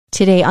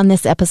Today on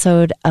this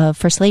episode of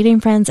First Lady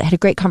and Friends, I had a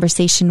great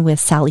conversation with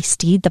Sally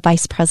Steed, the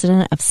Vice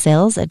President of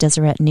Sales at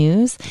Deseret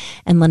News,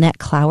 and Lynette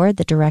Cloward,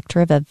 the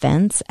Director of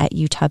Events at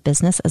Utah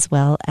Business, as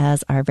well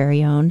as our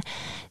very own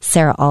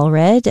Sarah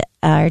Allred,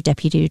 our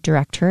Deputy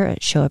Director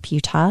at Show Up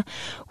Utah.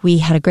 We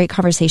had a great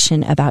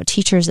conversation about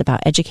teachers,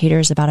 about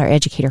educators, about our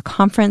educator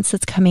conference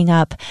that's coming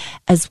up,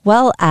 as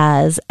well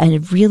as a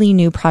really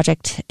new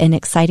project, an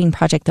exciting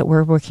project that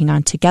we're working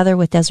on together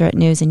with Deseret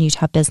News and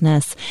Utah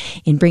Business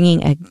in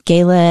bringing a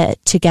gala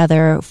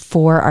together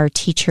for our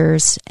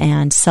teachers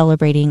and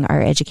celebrating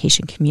our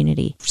education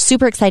community.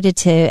 Super excited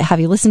to have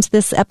you listen to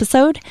this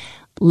episode.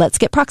 Let's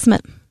get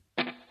proximate.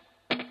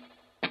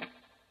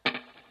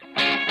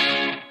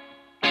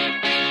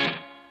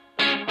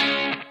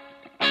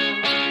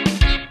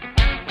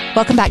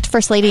 Welcome back to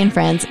First Lady and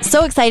Friends.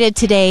 So excited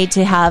today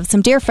to have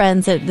some dear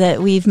friends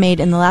that we've made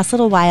in the last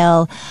little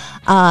while.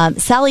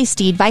 Sally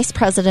Steed, Vice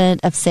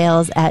President of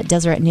Sales at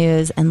Deseret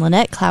News, and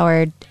Lynette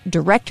Cloward,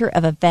 Director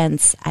of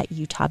Events at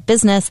Utah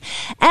Business.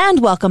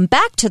 And welcome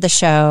back to the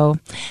show,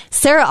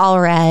 Sarah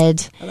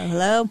Allred. Hello,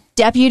 hello.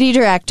 Deputy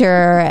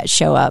Director at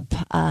Show Up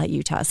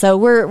Utah. So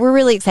we're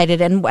really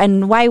excited,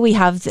 and why we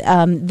have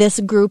this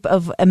group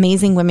of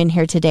amazing women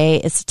here today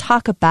is to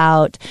talk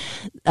about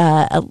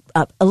a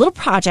little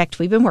project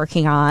we've been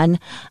working on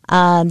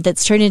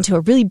that's turned into a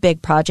really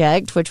big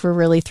project, which we're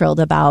really thrilled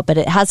about. But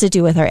it has to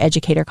do with our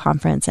educator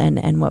conference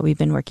and what we've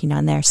been working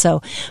on there.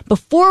 So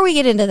before we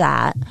get into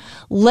that,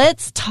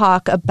 let's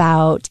talk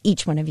about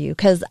each one of you,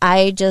 because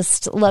I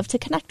just love to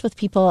connect with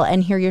people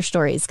and hear your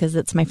stories, because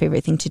it's my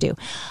favorite thing to do.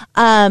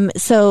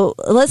 So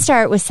let's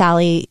start with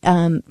Sally.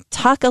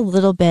 Talk a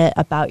little bit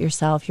about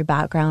yourself, your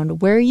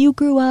background, where you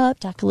grew up,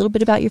 talk a little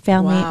bit about your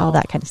family, all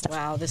that kind of stuff.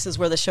 Wow, this is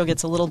where the show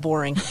gets a little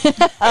boring.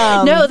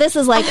 No, this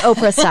is like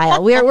Oprah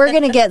style. We're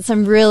going to get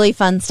some really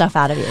fun stuff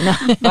out of you.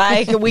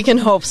 No. We can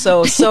hope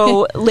so.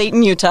 So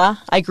Layton, Utah.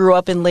 I grew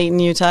up in Layton,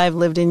 Utah. I've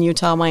lived in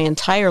Utah my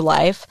entire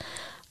life.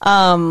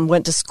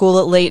 Went to school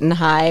at Layton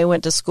High,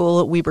 went to school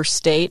at Weber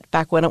State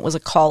back when it was a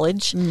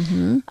college,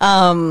 and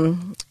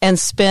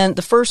spent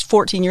the first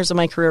 14 years of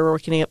my career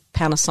working at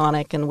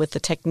Panasonic and with the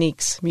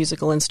Techniques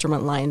musical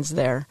instrument lines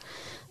there.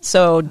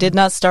 So did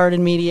not start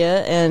in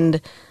media,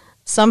 and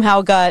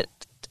somehow got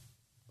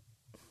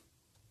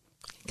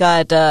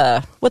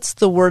what's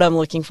the word I'm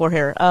looking for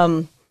here?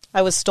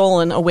 I was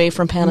stolen away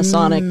from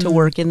Panasonic to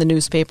work in the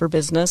newspaper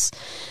business.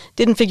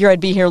 Didn't figure I'd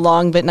be here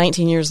long, but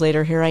 19 years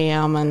later, here I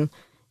am, and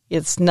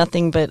it's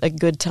nothing but a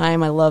good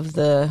time. I love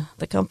the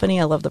company.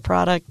 I love the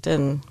product,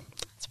 and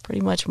it's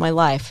pretty much my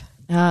life.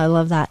 Oh, I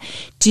love that.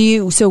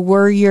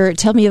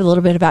 Tell me a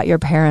little bit about your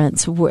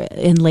parents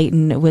in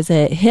Layton. Was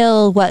it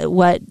Hill?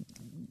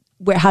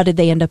 How did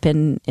they end up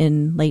in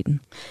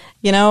Layton?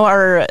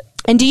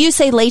 And do you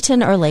say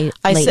Layton or Layton?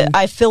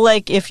 I feel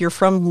like if you're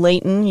from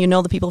Layton, you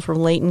know the people from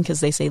Layton because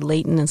they say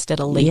Layton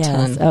instead of Layton.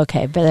 Yes,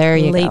 okay, but there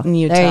you go. Layton,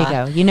 Utah. There you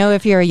go. You know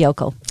if you're a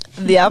yokel.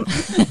 Yep.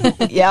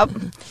 Yep.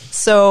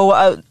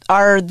 So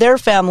their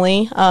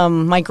family,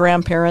 my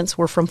grandparents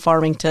were from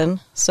Farmington.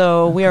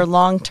 So we are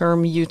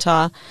long-term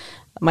Utah.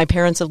 My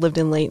parents have lived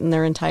in Layton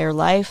their entire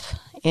life.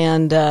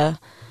 And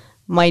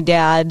my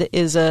dad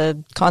is a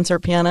concert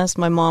pianist.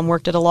 My mom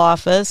worked at a law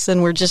office.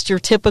 And we're just your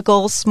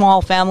typical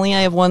small family.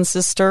 I have one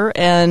sister.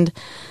 And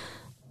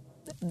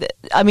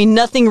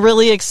nothing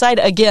really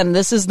exciting. Again,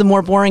 this is the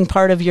more boring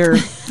part of your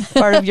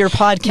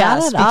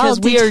podcast because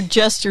we are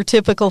just your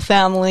typical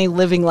family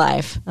living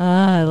life. Oh,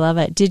 I love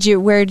it.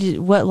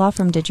 What law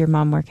firm did your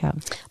mom work at?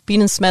 Bean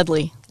and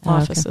Smedley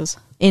offices.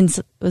 Okay.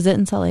 Was it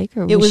in Salt Lake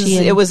or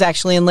it was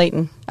actually in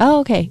Layton. Oh,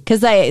 okay.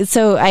 Because I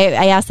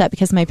asked that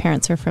because my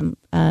parents are from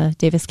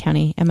Davis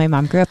County and my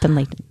mom grew up in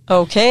Layton.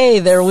 Okay,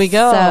 there we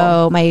go.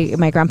 So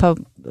my grandpa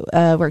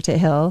worked at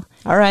Hill.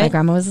 All right. My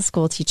grandma was a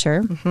school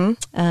teacher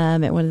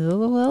at one of the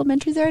little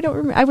elementaries there. I don't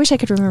remember. I wish I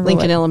could remember.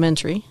 Lincoln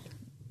Elementary.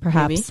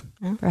 Perhaps.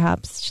 Yeah.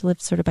 Perhaps. She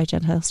lived sort of by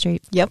Gentile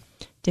Street. Yep.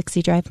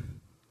 Dixie Drive.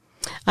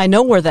 I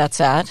know where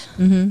that's at.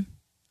 Mm-hmm.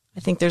 I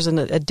think there's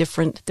a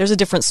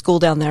different school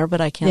down there, but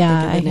I can't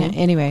think of the name.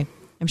 Anyway,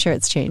 I'm sure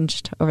it's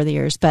changed over the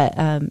years. But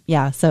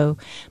so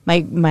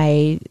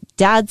my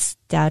dad's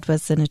dad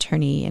was an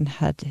attorney and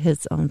had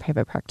his own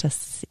private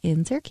practice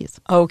in Syracuse.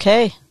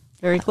 Okay.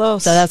 Very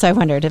close. So that's why I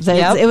wondered. It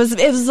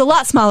was a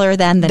lot smaller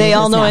then than they it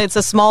all is know. now. It's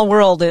a small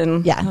world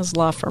in those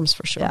law firms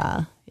for sure.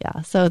 Yeah.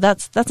 Yeah. So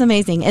that's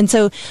amazing. And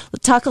so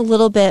talk a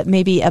little bit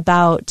maybe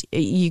about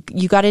you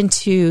got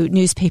into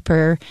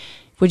newspaper.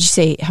 Would you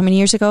say how many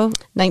years ago?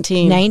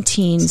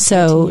 19.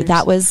 So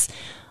that was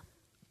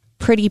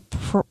pretty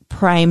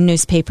prime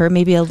newspaper,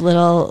 maybe a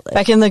little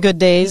back in the good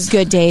days.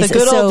 The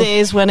good old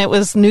days when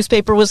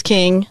newspaper was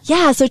king.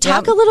 Yeah. So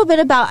talk a little bit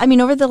about.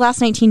 Over the last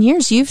 19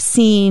 years, you've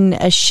seen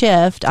a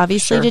shift,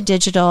 obviously, to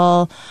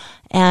digital,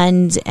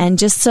 and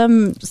just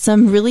some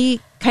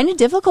really kind of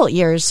difficult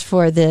years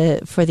for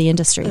the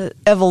industry.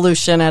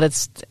 Evolution at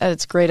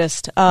its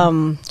greatest.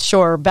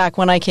 Sure. Back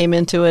when I came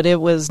into it,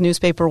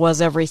 newspaper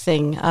was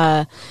everything.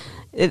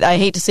 I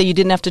hate to say you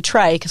didn't have to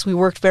try because we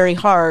worked very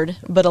hard,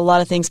 but a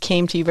lot of things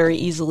came to you very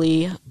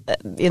easily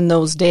in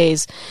those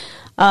days.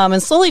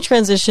 And slowly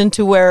transitioned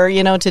to where,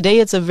 today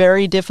it's a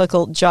very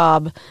difficult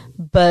job,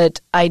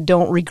 but I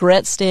don't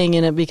regret staying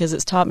in it because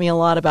it's taught me a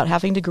lot about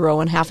having to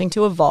grow and having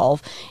to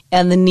evolve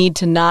and the need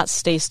to not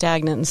stay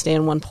stagnant and stay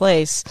in one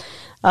place.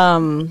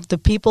 The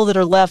people that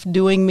are left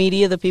doing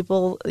media, the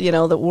people,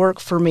 that work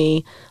for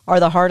me are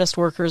the hardest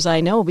workers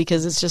I know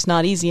because it's just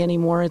not easy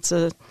anymore. It's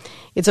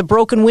a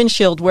broken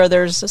windshield where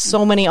there's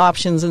so many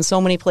options and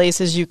so many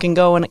places you can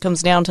go, and it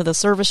comes down to the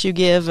service you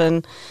give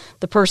and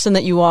the person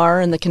that you are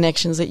and the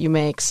connections that you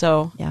make.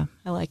 So yeah,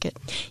 I like it.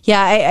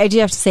 Yeah, I do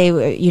have to say,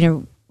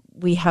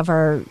 we have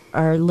our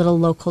little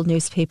local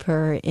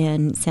newspaper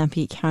in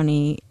Sanpete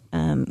County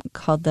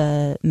called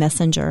the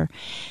Messenger,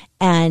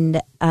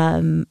 and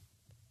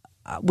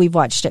we've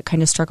watched it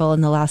kind of struggle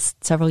in the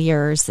last several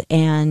years,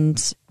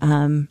 and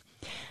I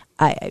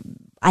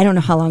don't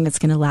know how long it's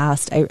going to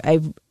last.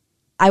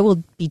 I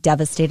will be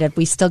devastated.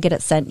 We still get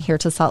it sent here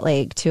to Salt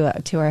Lake to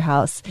our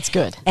house. It's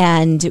good.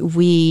 And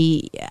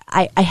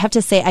I have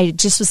to say, I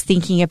just was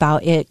thinking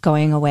about it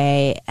going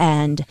away,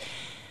 and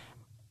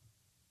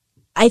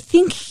I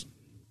think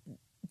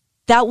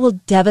that will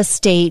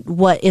devastate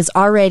what is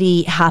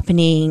already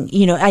happening.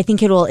 I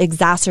think it will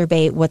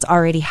exacerbate what's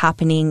already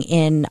happening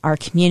in our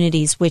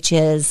communities, which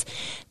is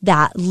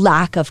that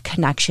lack of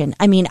connection.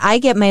 I mean, I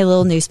get my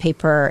little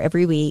newspaper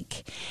every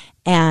week,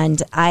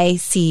 and I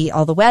see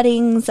all the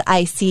weddings.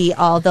 I see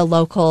all the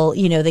local,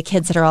 the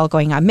kids that are all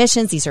going on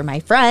missions. These are my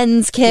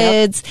friends'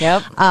 kids.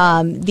 Yep.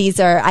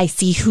 I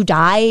see who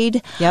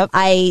died. Yep.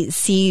 I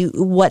see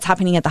what's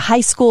happening at the high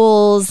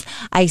schools.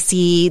 I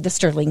see the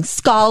Sterling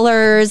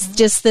Scholars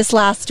just this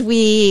last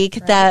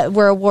week that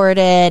were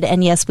awarded.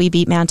 And yes, we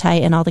beat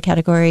Manti in all the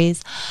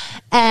categories.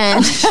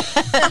 And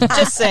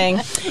just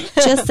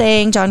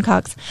saying, John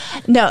Cox.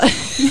 No.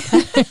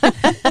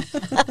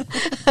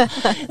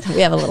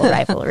 We have a little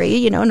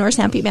rivalry, North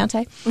Sanpete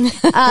Manti.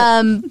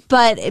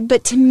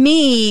 But to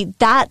me,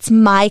 that's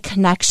my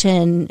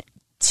connection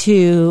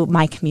to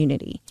my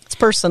community. It's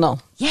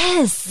personal.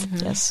 Yes.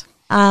 Mm-hmm. Yes.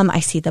 I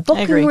see the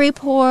booking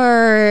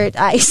report.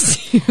 I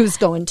see who's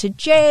going to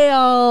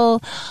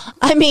jail.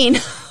 I mean,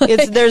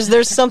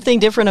 there's something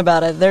different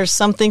about it. There's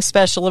something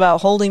special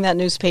about holding that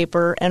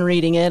newspaper and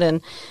reading it.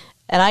 And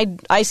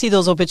I see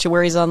those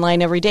obituaries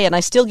online every day, and I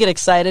still get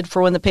excited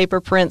for when the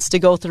paper prints to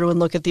go through and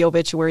look at the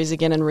obituaries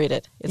again and read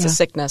it. It's a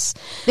sickness.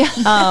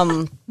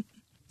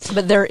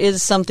 But there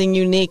is something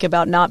unique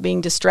about not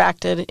being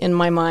distracted in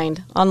my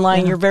mind.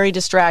 Online, you're very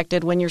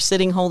distracted. When you're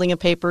sitting holding a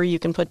paper, you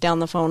can put down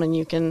the phone and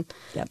you can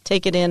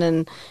take it in.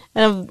 And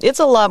it's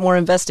a lot more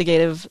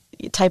investigative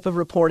type of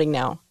reporting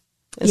now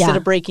instead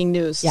of breaking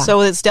news. Yeah.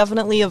 So it's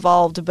definitely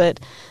evolved, but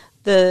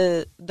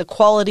the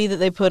quality that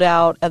they put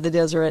out at the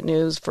Deseret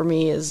News for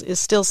me is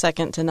still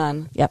second to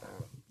none.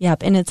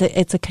 Yep, and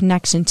it's a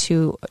connection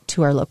to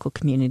our local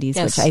communities,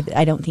 which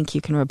I don't think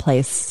you can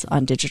replace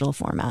on digital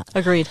format.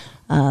 Agreed.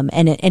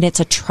 And it's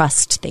a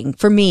trust thing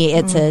for me.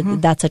 It's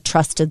that's a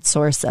trusted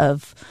source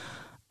of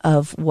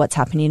what's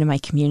happening in my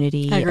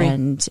community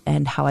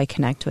and how I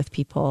connect with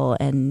people.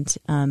 And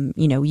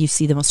you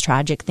see the most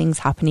tragic things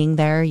happening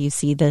there. I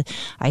see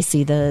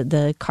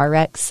the car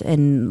wrecks,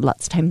 and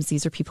lots of times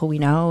these are people we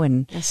know,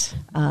 and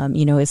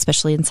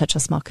especially in such a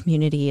small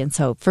community. And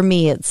so for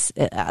me, it's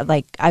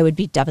like I would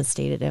be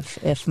devastated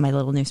if my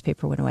little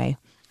newspaper went away.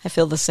 I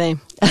feel the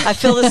same.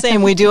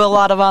 We do a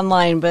lot of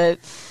online, but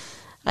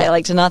I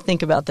like to not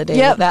think about the day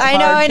that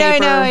hard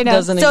paper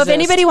doesn't exist. So if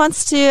anybody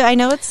wants to, I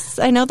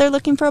know they're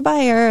looking for a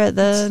buyer at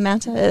the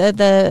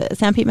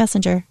Sanpete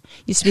Messenger.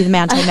 Used to be the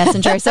Manti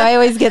Messenger, so I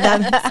always get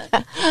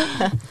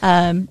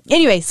that.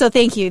 Anyway, so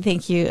thank you,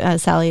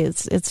 Sally.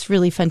 It's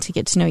really fun to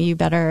get to know you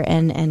better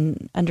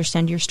and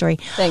understand your story.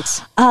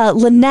 Thanks,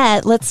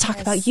 Lynette. Let's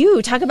talk about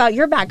you. Talk about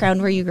your background,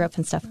 where you grew up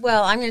and stuff.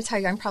 Well, I'm going to tell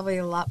you, I'm probably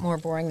a lot more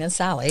boring than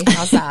Sally.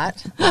 How's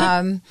that?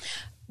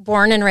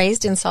 Born and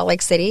raised in Salt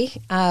Lake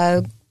City.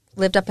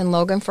 Lived up in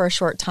Logan for a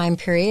short time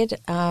period,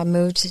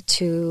 moved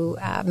to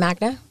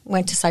Magna,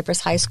 went to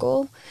Cypress High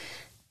School,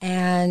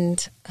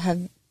 and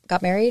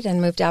got married and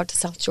moved out to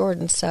South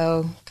Jordan.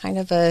 So kind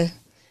of a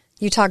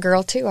Utah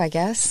girl too, I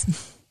guess.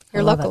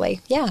 Here locally.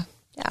 Yeah.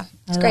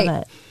 It's great.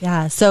 Love it.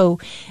 Yeah. So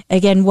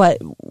again,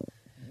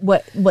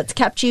 what's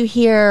kept you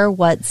here?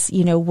 What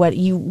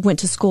you went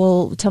to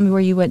school? Tell me where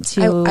you went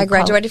to. I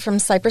graduated from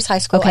Cypress High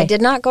School. Okay. I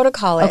did not go to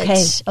college.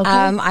 Okay.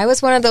 I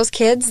was one of those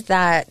kids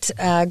that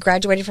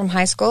graduated from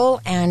high school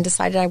and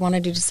decided I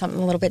wanted to do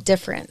something a little bit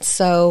different.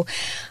 So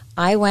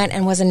I went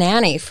and was a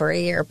nanny for a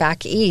year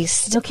back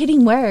east. No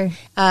kidding. Where?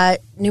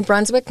 New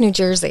Brunswick, New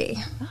Jersey.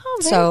 Oh,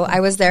 so I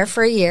was there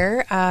for a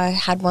year.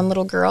 Had one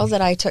little girl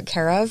that I took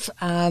care of.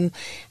 Had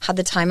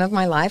the time of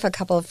my life. A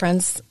couple of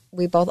friends.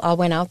 We all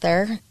went out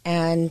there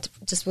and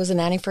just was a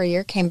nanny for a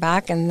year, came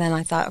back, and then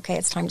I thought, okay,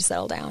 it's time to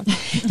settle down.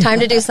 Time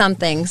to do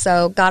something.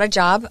 So got a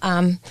job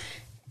and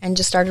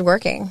just started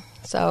working.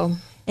 So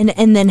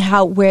and then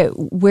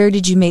where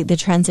did you make the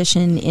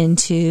transition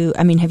into,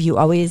 I mean, have you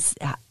always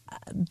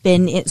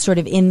been sort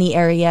of in the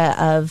area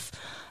of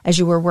as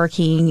you were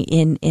working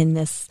in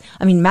this?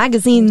 I mean,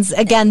 magazines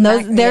again.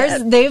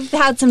 They've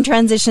had some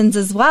transitions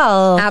as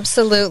well.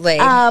 Absolutely.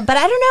 But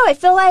I don't know. I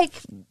feel like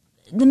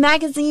the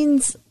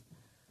magazines,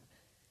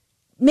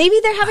 maybe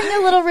they're having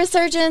a little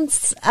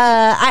resurgence.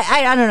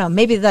 I don't know.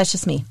 Maybe that's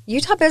just me.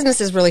 Utah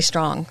business is really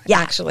strong. Yeah.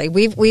 Actually,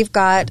 we've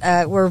got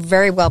we're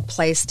very well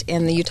placed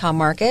in the Utah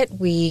market.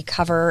 We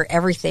cover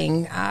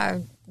everything.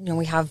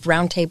 We have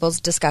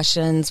roundtables,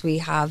 discussions. We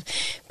have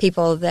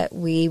people that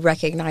we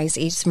recognize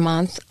each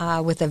month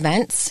with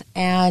events,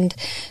 and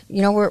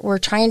we're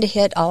trying to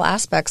hit all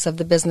aspects of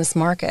the business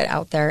market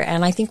out there.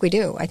 And I think we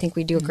do. I think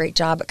we do a great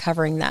job at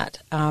covering that.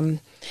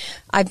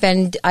 I've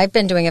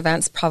been doing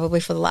events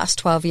probably for the last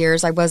 12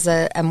 years. I was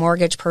a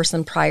mortgage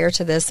person prior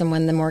to this, and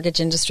when the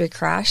mortgage industry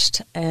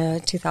crashed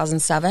in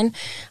 2007,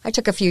 I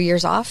took a few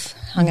years off,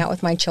 hung out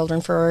with my children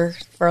for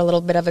a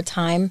little bit of a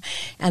time,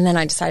 and then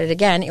I decided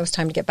again it was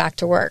time to get back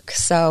to work.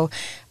 So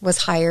was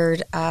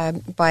hired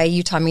by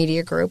Utah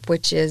Media Group,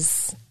 which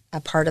is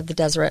a part of the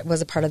Deseret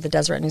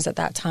News at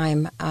that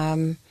time,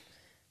 and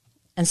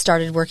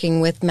started working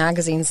with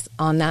magazines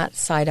on that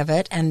side of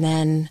it, and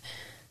then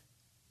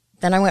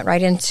I went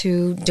right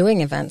into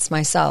doing events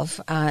myself,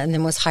 and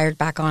then was hired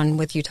back on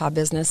with Utah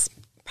Business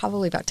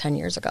probably about 10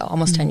 years ago,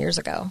 almost 10 years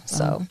ago.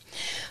 So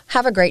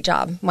have a great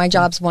job. My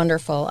job's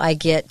wonderful. I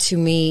get to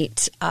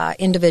meet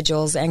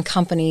individuals and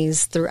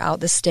companies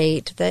throughout the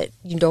state that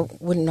you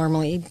wouldn't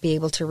normally be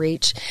able to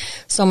reach.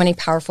 So many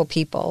powerful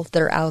people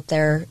that are out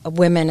there,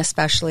 women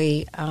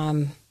especially,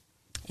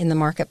 in the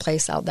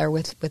marketplace out there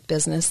with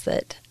business,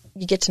 that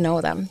you get to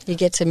know them. You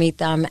get to meet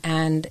them,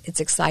 and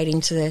it's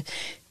exciting to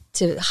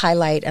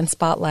highlight and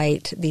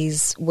spotlight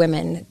these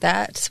women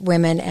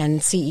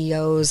and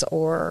CEOs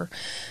or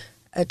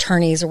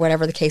attorneys or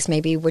whatever the case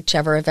may be,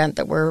 whichever event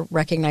that we're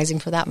recognizing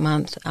for that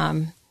month.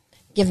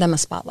 Give them a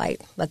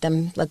spotlight. Let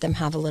them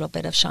have a little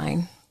bit of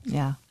shine.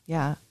 Yeah.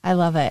 Yeah, I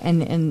love it,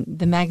 and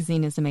the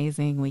magazine is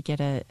amazing. We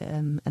get it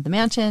at the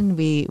mansion.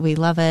 We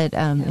love it.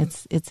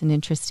 It's an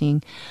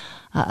interesting.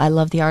 I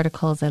love the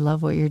articles. I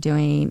love what you're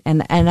doing,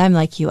 and I'm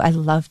like you. I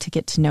love to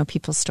get to know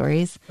people's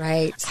stories.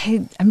 Right.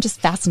 I'm just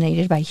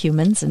fascinated by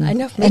humans, and I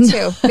know. Me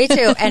too. Me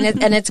too.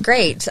 And it's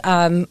great.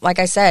 Like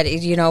I said,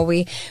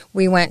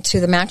 we went to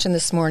the mansion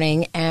this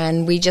morning,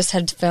 and we just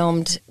had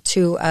filmed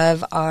 2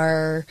 of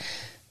our.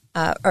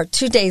 Or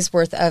 2 days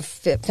worth of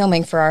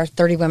filming for our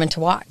 30 Women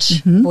to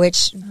Watch,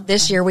 which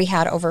this year we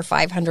had over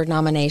 500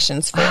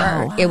 nominations for.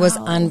 Wow. It was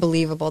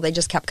unbelievable. They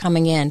just kept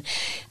coming in,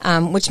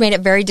 which made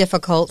it very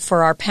difficult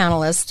for our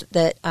panelists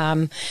that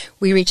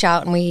we reach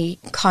out and we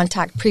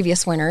contact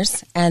previous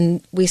winners,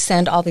 and we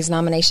send all these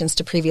nominations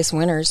to previous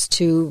winners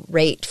to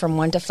rate from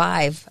 1 to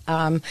 5.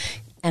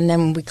 And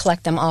then we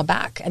collect them all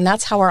back. And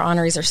that's how our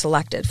honorees are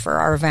selected for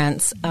our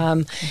events.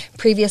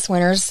 Previous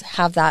winners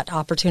have that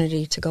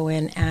opportunity to go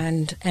in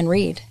and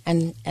read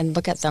and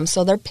look at them.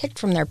 So they're picked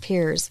from their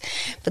peers.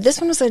 But this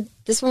one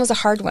was a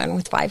hard one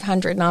with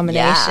 500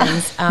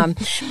 nominations. Yeah.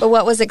 But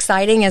what was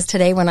exciting is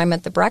today when I'm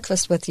at the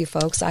breakfast with you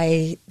folks,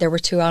 there were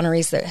 2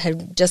 honorees that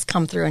had just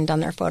come through and done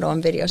their photo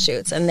and video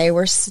shoots. And they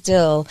were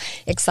still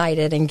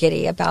excited and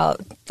giddy about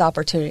the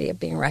opportunity of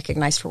being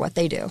recognized for what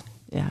they do.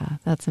 Yeah,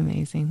 that's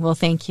amazing. Well,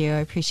 thank you. I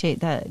appreciate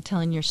that,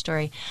 telling your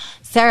story.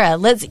 Sarah,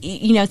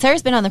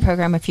 Sarah's been on the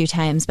program a few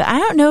times, but I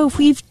don't know if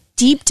we've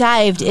deep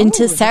dived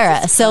into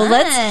Sarah. So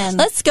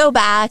let's go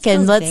back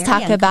and let's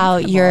talk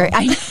about your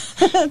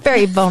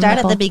very vulnerable. Start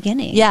at the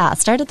beginning. Yeah,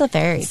 start at the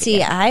very beginning.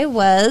 See, I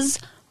was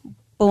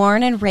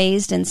born and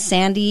raised in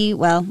Sandy,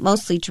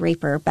 mostly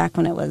Draper, back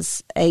when it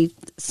was a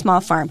small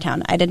farm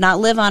town. I did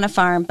not live on a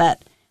farm,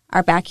 but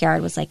our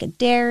backyard was like a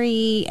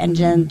dairy and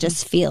then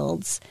just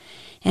fields.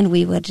 And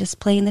we would just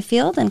play in the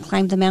field and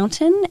climb the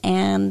mountain,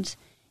 and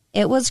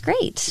it was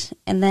great.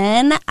 And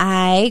then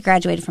I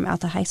graduated from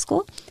Alta High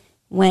School,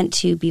 went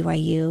to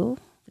BYU,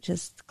 which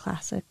is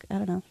classic. I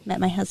don't know, met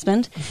my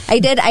husband. I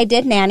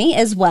did nanny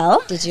as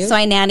well. Did you? So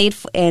I nannied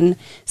in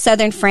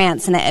southern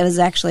France, and it was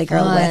actually a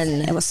girl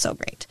it was so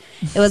great.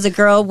 It was a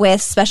girl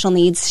with special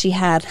needs. She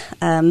had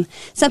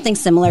something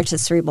similar to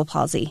cerebral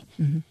palsy.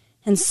 Mm-hmm.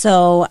 And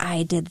so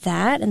I did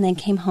that, and then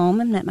came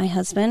home and met my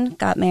husband,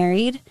 got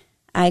married.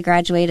 I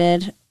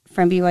graduated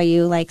from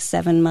BYU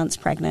 7 months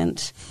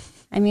pregnant.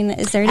 I mean,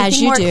 is there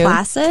anything more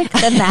classic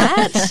than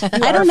that?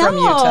 I don't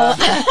know.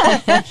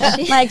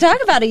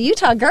 Talk about a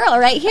Utah girl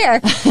right here.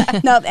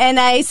 No, and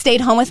I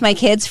stayed home with my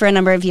kids for a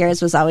number of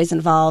years, was always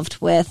involved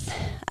with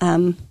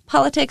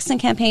politics and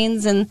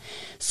campaigns and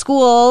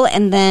school.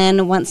 And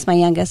then once my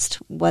youngest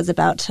was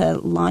about to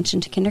launch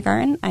into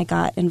kindergarten, I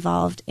got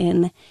involved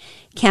in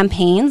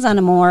campaigns on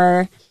a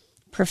more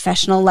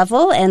professional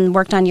level and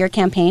worked on your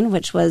campaign,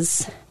 which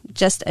was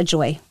just a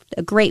joy,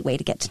 a great way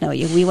to get to know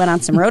you. We went on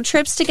some road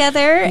trips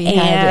together. We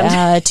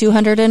had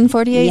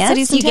 248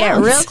 cities and you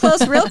towns. Get real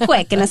close real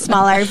quick in a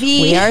small RV.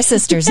 We are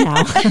sisters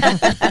now.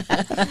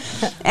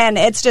 And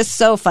it's just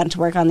so fun to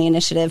work on the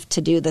initiative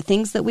to do the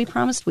things that we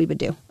promised we would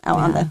do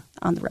out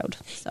on the road.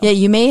 So. Yeah,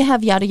 you may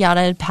have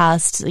yada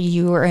past.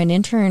 You were an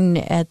intern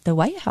at the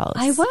White House.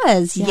 I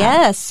was,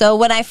 yes. So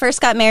when I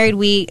first got married,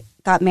 we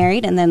got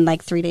married, and then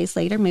like 3 days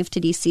later moved to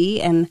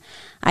D.C., and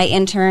I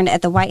interned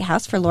at the White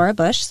House for Laura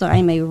Bush, so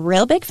I'm a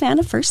real big fan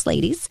of First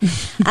Ladies.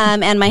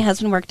 And my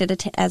husband worked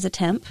as a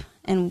temp,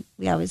 and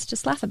we always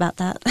just laugh about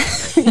that.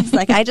 It's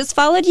like, I just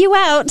followed you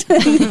out,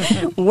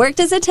 worked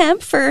as a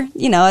temp for,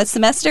 a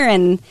semester,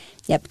 and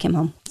yep, came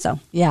home. So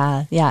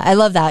yeah, I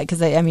love that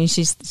because I mean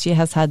she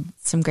has had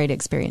some great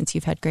experience.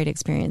 You've had great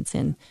experience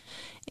in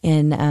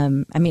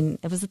I mean,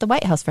 it was at the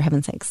White House, for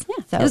heaven's sakes.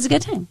 Yeah, so it was a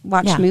good time.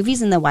 Watched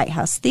movies in the White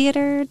House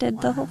Theater,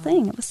 did the whole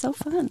thing. It was so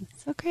fun.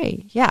 So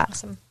great. Yeah.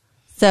 Awesome.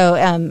 So,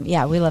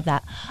 we love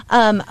that.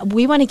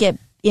 We want to get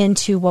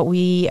into what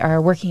we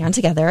are working on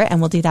together, and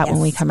we'll do that when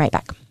we come right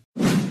back.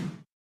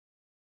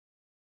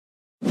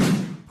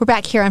 We're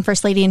back here on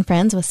First Lady and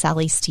Friends with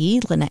Sally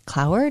Steed, Lynette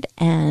Cloward,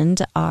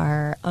 and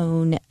our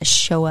own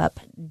Show Up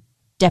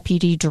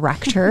Deputy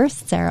Director,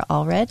 Sarah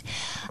Allred.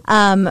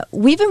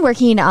 We've been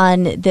working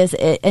on this,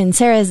 and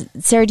Sarah,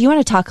 do you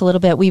want to talk a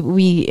little bit?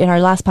 We in our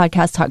last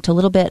podcast talked a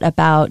little bit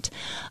about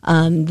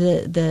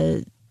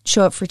the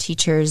Show Up for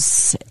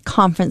Teachers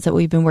conference that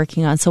we've been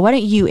working on. So why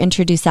don't you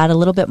introduce that a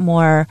little bit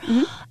more,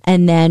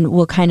 and then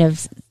we'll kind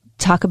of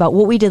talk about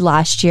what we did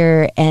last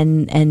year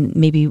and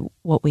maybe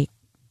what we've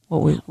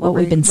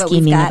been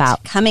scheming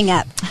about coming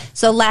up.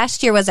 So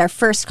last year was our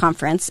first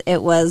conference.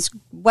 It was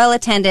well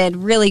attended,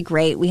 really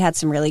great. We had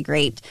some really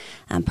great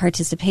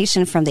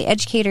participation from the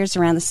educators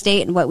around the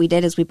state. And what we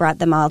did is we brought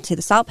them all to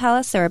the Salt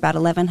Palace. There were about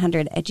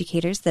 1,100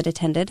 educators that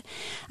attended,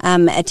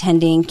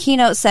 attending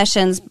keynote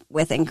sessions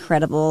with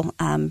incredible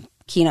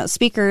keynote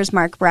speakers,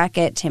 Mark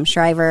Brackett, Tim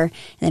Shriver. And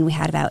then we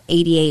had about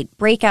 88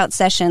 breakout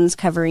sessions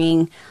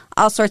covering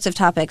all sorts of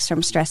topics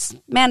from stress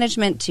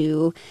management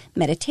to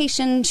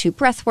meditation to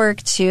breath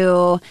work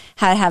to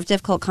how to have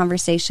difficult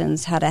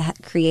conversations, how to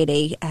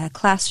create a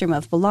classroom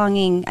of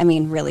belonging. I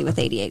mean, really, with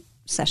 88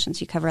 sessions,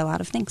 you cover a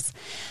lot of things.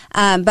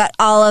 But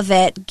all of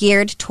it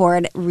geared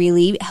toward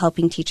really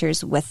helping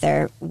teachers with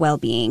their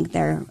well-being,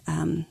 their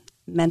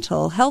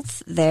mental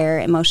health, their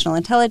emotional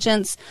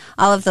intelligence,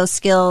 all of those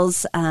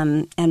skills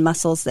and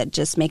muscles that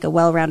just make a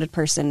well-rounded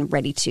person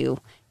ready to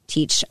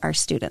teach our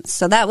students.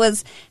 So that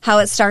was how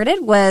it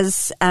started,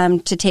 was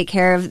to take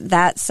care of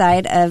that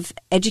side of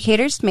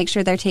educators, to make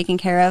sure they're taken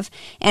care of,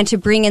 and to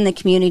bring in the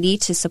community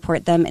to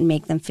support them and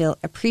make them feel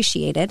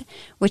appreciated,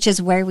 which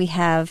is where we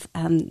have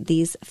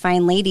these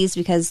fine ladies,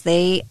 because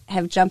they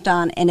have jumped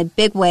on in a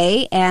big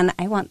way, and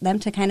I want them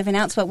to kind of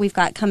announce what we've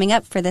got coming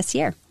up for this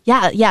year.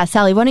 Yeah.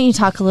 Sally, why don't you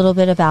talk a little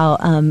bit about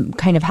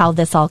kind of how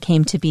this all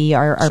came to be,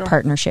 our Sure.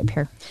 partnership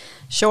here?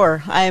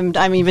 Sure.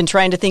 I'm even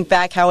trying to think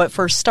back how it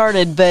first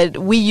started, but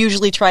we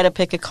usually try to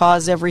pick a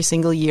cause every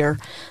single year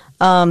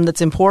that's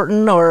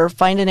important, or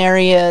find an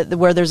area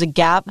where there's a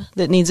gap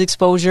that needs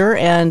exposure.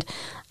 And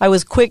I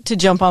was quick to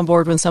jump on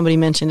board when somebody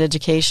mentioned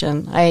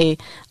education. I'm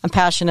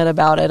passionate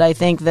about it. I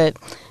think that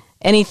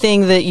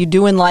anything that you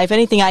do in life,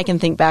 anything I can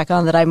think back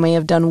on that I may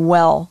have done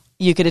well,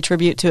 you could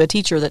attribute to a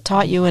teacher that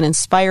taught you and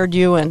inspired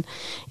you and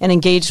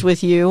engaged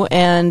with you.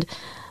 And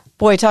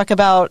boy, talk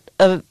about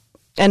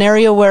an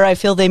area where I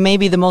feel they may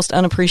be the most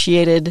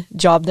unappreciated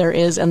job there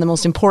is and the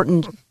most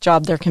important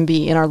job there can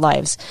be in our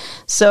lives.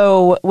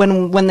 So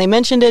when they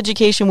mentioned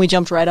education, we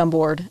jumped right on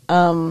board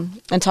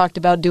and talked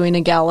about doing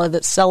a gala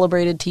that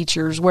celebrated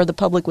teachers, where the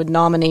public would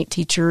nominate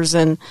teachers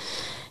and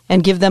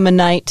give them a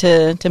night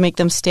to make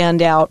them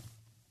stand out.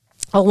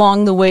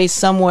 Along the way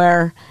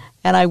somewhere,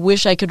 and I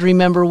wish I could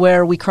remember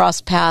where, we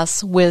crossed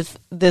paths with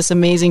this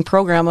amazing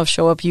program of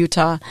Show Up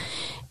Utah,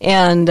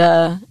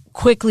 and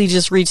quickly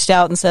just reached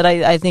out and said,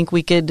 I think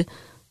we could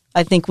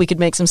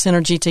make some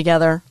synergy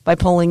together by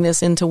pulling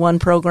this into one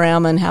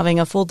program and having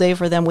a full day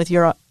for them with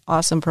your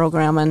awesome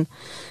program and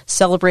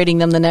celebrating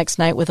them the next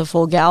night with a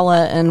full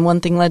gala. And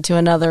one thing led to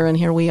another, and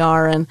here we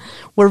are. And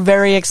we're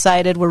very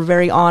excited. We're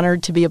very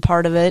honored to be a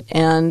part of it.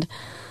 And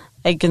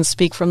I can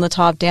speak from the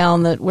top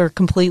down that we're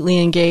completely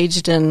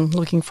engaged and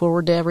looking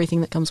forward to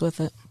everything that comes with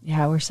it.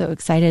 Yeah, we're so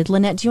excited.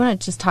 Lynette, do you want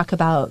to just talk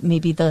about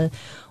maybe the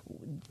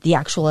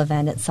actual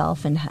event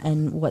itself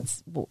and what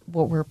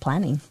we're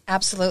planning?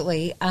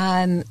 Absolutely.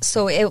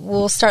 So it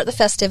will start the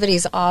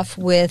festivities off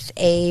with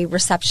a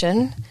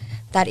reception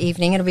that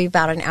evening. It'll be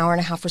about an hour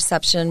and a half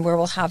reception where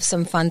we'll have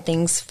some fun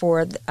things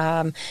for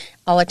all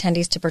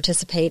attendees to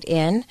participate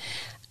in.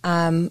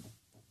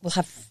 We'll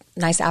have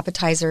nice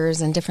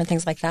appetizers and different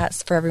things like that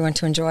for everyone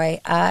to enjoy.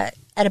 At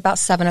about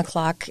 7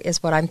 o'clock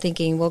is what I'm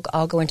thinking. We'll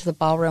all go into the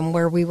ballroom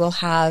where we will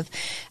have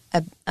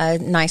a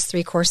nice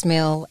 3-course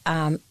meal,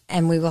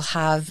 and we will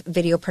have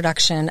video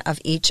production of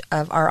each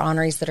of our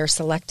honorees that are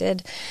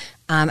selected,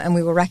 and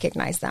we will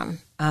recognize them.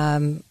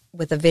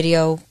 With a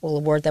video, we'll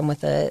award them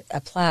with a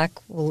plaque.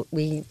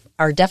 We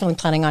are definitely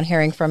planning on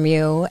hearing from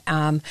you,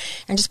 and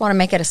just want to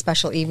make it a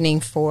special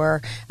evening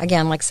for,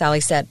 again, like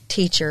Sally said,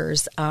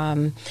 teachers,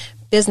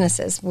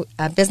 businesses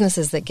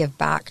that give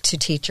back to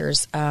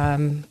teachers,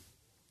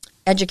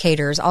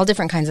 educators, all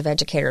different kinds of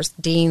educators,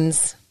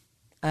 deans,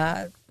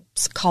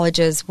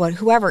 colleges,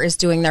 whoever is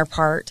doing their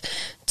part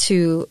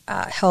to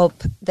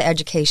help the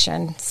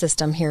education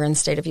system here in the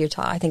state of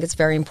Utah. I think it's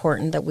very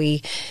important that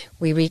we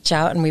reach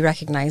out and we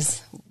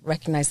recognize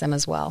them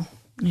as well.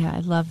 Yeah, I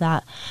love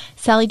that.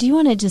 Sally, do you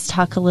want to just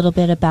talk a little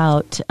bit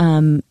about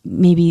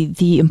maybe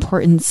the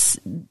importance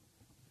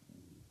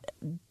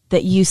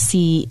that you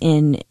see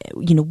in,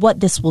 what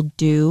this will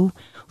do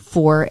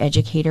for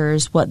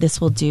educators, what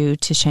this will do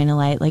to shine a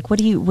light? Like, what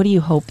do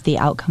you hope the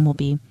outcome will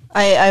be?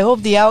 I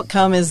hope the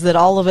outcome is that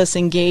all of us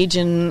engage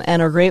and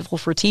are grateful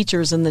for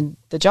teachers and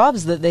the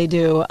jobs that they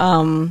do.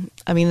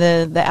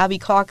 The Abby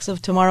Cox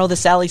of tomorrow, the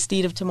Sally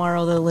Steed of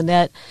tomorrow, the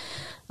Lynette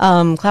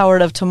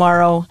Cloward of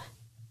tomorrow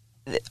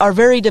are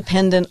very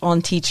dependent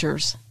on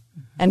teachers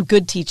and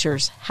good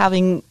teachers,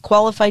 having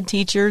qualified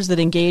teachers that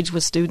engage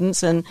with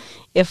students. And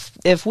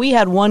if we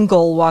had one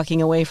goal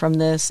walking away from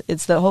this,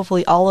 it's that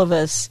hopefully all of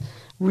us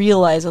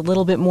realize a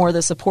little bit more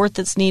the support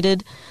that's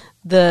needed,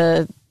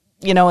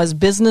 as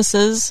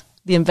businesses,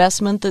 the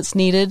investment that's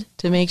needed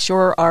to make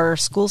sure our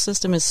school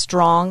system is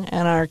strong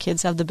and our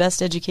kids have the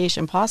best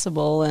education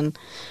possible. And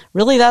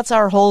really that's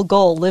our whole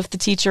goal. Lift the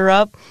teacher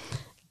up,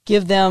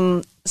 give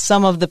them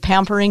some of the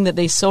pampering that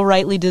they so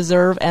rightly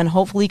deserve, and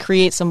hopefully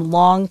create some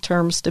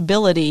long-term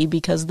stability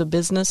because the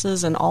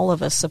businesses and all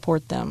of us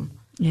support them.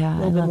 Yeah, a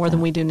little bit more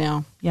than we do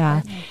now.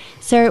 Yeah.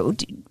 Sarah,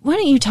 why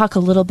don't you talk a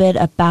little bit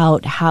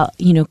about how,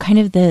 kind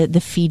of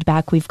the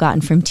feedback we've gotten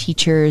from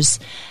teachers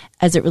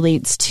as it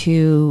relates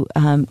to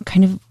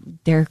kind of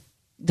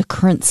the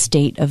current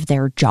state of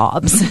their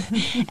jobs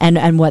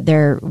and what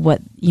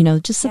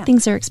just the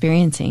things they're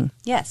experiencing.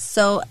 Yes.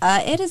 So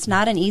it is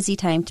not an easy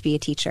time to be a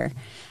teacher.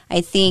 I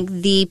think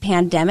the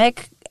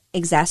pandemic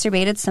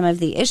exacerbated some of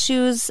the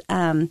issues,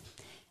 and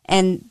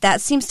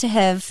that seems to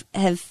have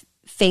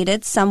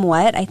faded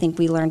somewhat. I think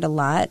we learned a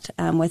lot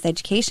with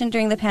education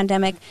during the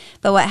pandemic,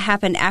 but what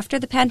happened after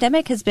the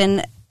pandemic has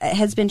been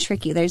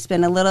tricky. There's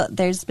been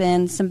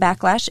some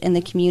backlash in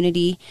the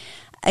community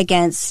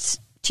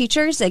against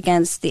teachers,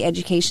 against the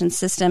education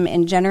system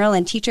in general,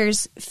 and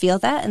teachers feel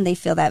that, and they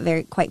feel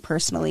that quite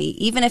personally.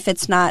 Even if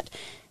it's not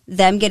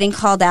them getting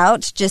called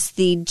out, just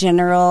the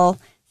general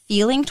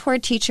feeling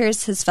toward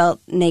teachers has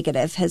felt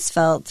negative,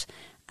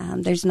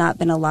 there's not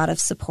been a lot of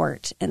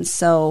support. And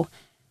so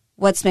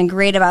what's been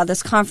great about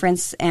this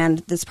conference and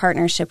this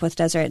partnership with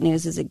Deseret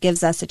News is it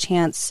gives us a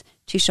chance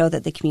to show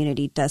that the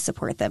community does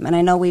support them. And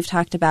I know we've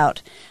talked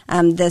about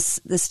this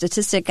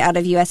statistic out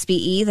of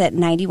USBE that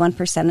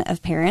 91%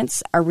 of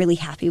parents are really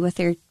happy with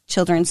their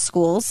children's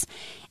schools.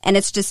 And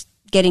it's just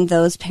getting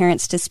those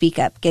parents to speak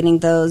up, getting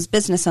those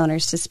business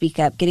owners to speak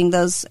up, getting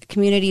those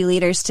community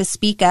leaders to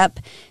speak up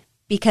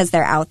because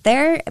they're out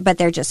there, but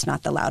they're just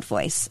not the loud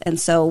voice. And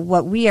so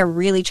what we are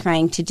really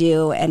trying to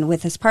do, and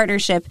with this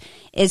partnership,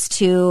 is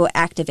to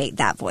activate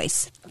that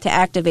voice, to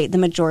activate the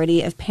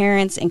majority of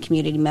parents and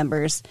community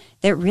members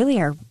that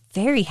really are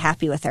very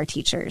happy with our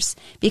teachers,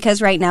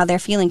 because right now they're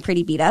feeling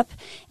pretty beat up.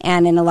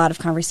 And in a lot of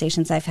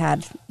conversations I've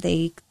had,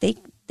 they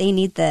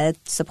need the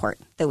support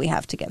that we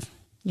have to give.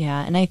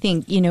 Yeah, and I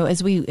think,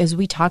 as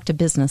we talk to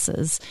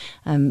businesses,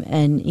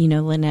 and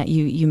Lynette,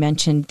 you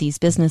mentioned these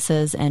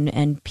businesses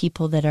and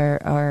people that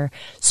are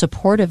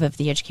supportive of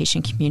the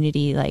education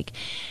community, like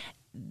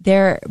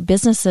their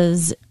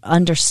businesses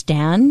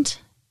understand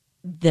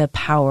the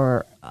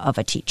power of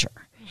a teacher.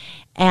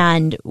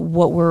 And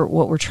what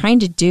we're trying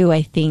to do,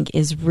 I think,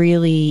 is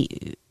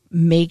really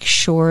make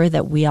sure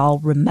that we all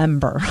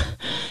remember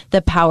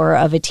the power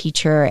of a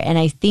teacher. And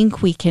I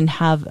think we can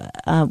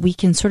we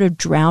can sort of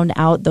drown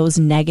out those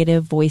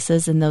negative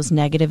voices and those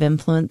negative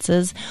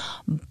influences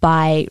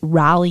by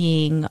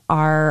rallying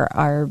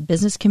our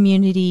business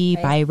community,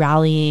 right, by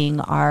rallying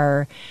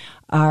our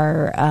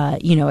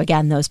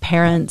again, those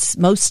parents,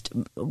 you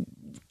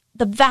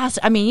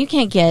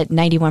can't get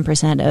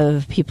 91%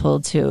 of people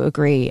to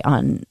agree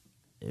on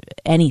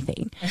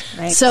anything.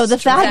 Right. So the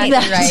fact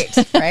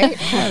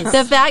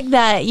the fact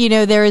that,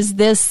 there is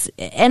this,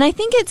 and I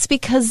think it's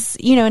because,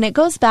 and it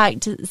goes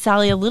back to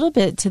Sally a little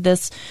bit to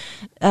this,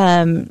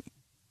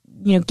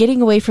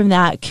 getting away from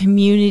that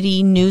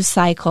community news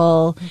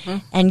cycle, mm-hmm,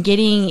 and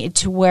getting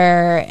to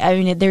where,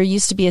 there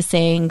used to be a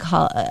saying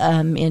called,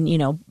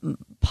 in,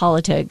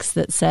 politics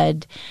that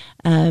said,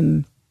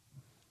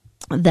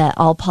 that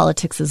all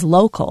politics is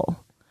local.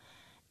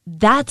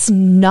 That's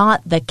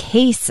not the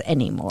case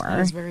anymore.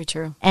 That's very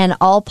true. And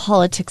all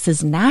politics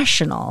is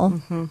national,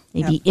 mm-hmm,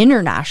 maybe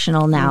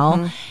international now.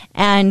 Mm-hmm.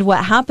 And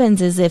what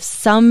happens is if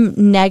some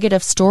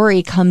negative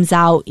story comes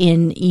out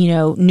in,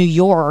 New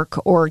York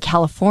or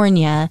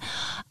California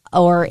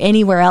or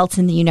anywhere else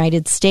in the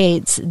United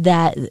States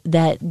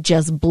that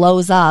just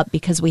blows up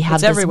because we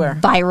have this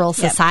viral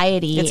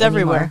society. It's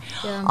everywhere.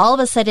 Yeah. All of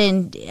a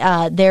sudden,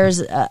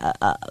 there's,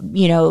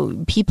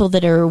 people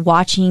that are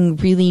watching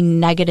really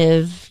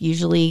negative,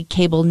 usually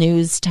cable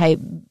news type,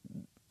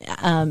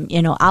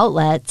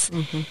 outlets,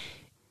 mm-hmm,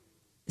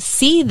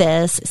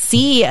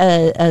 see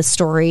a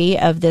story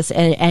of this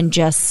and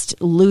just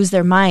lose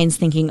their minds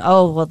thinking,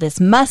 oh, well, this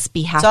must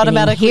be happening. It's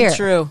automatically here.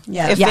 True.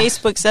 Yeah. If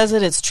Facebook says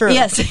it, it's true.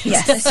 Yes.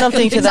 Yes.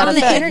 Something to that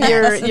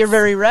effect. You're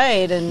very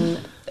right.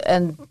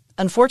 And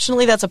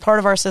unfortunately, that's a part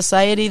of our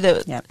society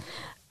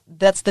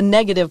that's the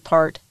negative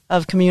part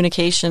of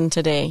communication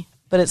today.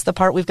 But it's the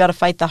part we've got to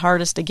fight the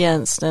hardest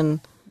against and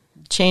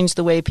change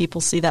the way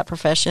people see that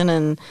profession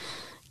and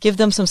give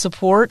them some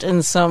support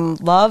and some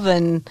love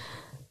and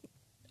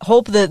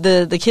hope that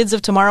the kids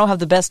of tomorrow have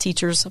the best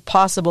teachers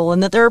possible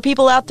and that there are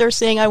people out there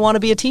saying, I want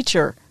to be a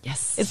teacher.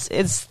 Yes.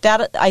 It's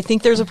that I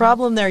think there's a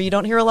problem there. You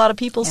don't hear a lot of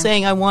people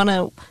saying, I want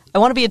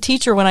to be a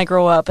teacher when I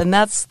grow up, and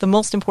that's the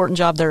most important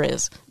job there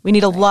is. We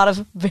need a lot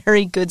of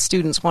very good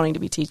students wanting to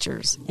be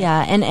teachers.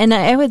 Yeah, and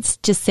I would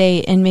just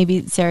say, and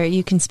maybe Sarah,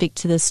 you can speak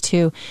to this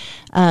too,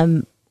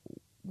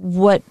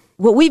 what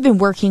we've been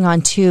working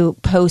on too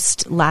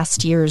post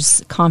last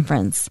year's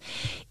conference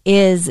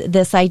is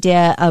this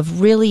idea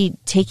of really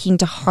taking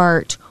to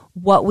heart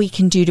what we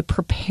can do to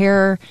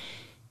prepare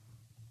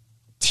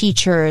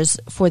teachers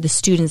for the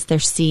students they're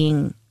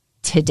seeing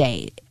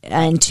today.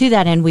 And to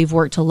that end, we've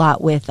worked a lot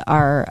with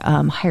our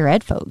higher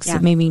ed folks. Yeah. So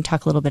maybe you can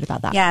talk a little bit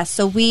about that. Yeah,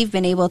 so we've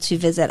been able to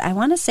visit, I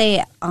want to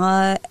say,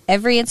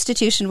 every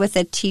institution with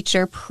a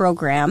teacher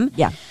program.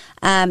 Yeah.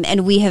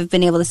 And we have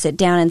been able to sit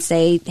down and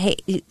say, hey,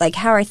 like,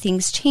 how are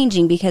things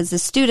changing? Because the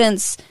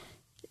students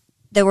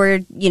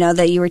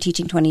that you were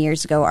teaching 20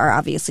 years ago are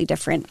obviously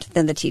different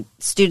than the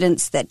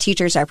students that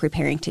teachers are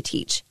preparing to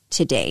teach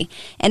today.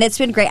 And it's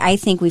been great. I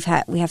think we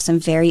have some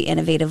very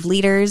innovative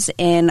leaders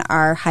in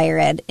our higher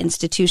ed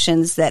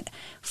institutions that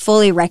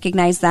fully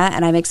recognize that.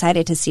 And I'm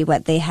excited to see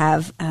what they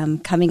have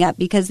coming up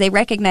because they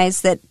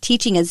recognize that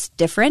teaching is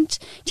different.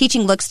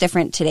 Teaching looks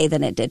different today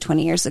than it did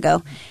 20 years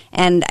ago.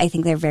 And I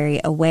think they're very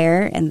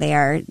aware and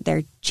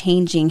they're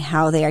changing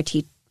how they are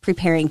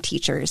preparing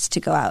teachers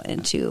to go out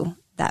into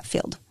that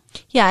field.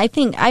 Yeah, I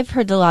think I've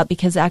heard a lot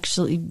because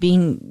actually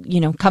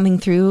coming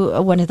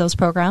through one of those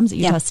programs at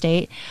Utah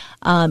State,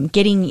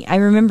 I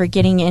remember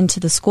getting into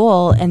the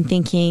school and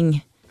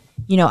thinking,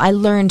 I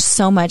learned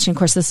so much. And of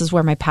course, this is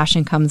where my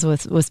passion comes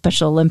with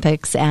Special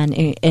Olympics and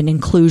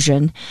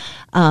inclusion.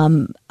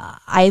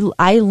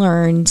 I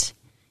learned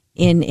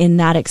in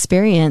that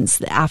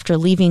experience after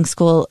leaving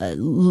school,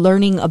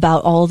 learning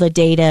about all the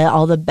data,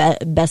 all the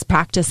best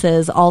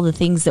practices, all the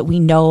things that we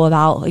know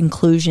about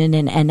inclusion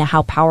and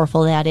how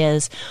powerful that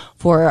is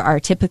for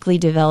our typically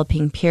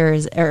developing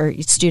peers or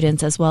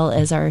students as well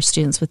as our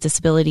students with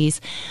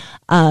disabilities.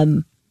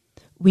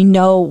 We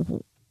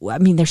know,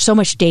 there's so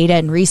much data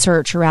and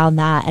research around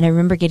that. And I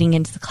remember getting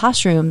into the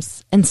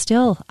classrooms and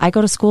still I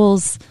go to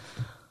schools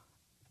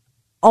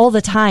all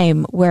the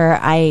time where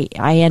I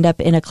end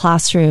up in a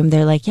classroom.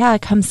 They're like, yeah,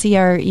 come see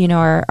our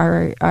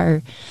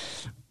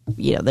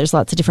there's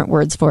lots of different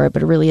words for it,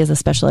 but it really is a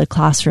special ed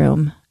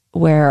classroom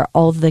where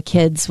all the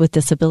kids with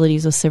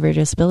disabilities, with severe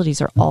disabilities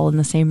are all in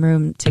the same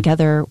room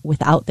together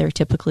without their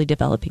typically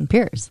developing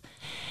peers.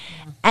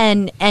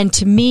 And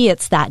to me,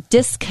 it's that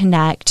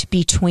disconnect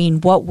between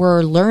what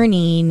we're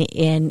learning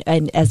and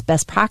as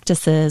best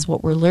practices,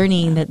 what we're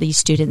learning that these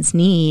students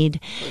need,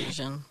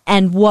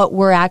 and what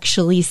we're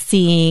actually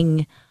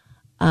seeing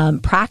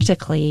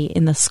practically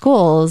in the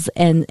schools.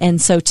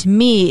 And so to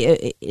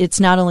me, it's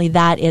not only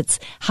that, it's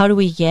how do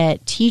we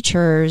get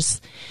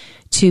teachers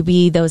to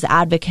be those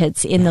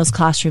advocates in those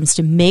classrooms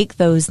to make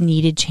those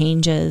needed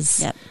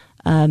changes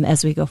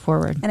as we go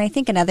forward. And I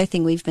think another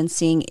thing we've been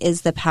seeing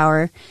is the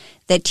power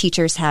that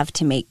teachers have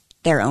to make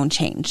their own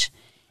change.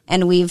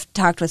 And we've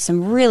talked with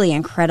some really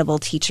incredible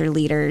teacher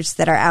leaders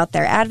that are out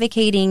there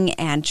advocating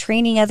and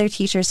training other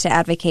teachers to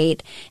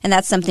advocate. And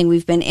that's something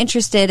we've been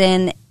interested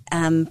in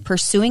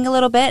pursuing a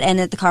little bit. And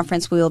at the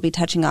conference, we will be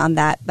touching on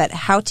that. But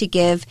how to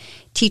give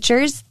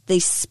teachers the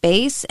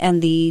space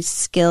and the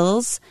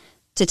skills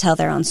to tell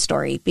their own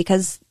story,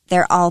 because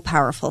they're all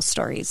powerful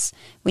stories.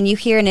 When you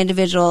hear an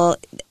individual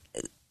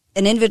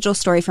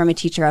story from a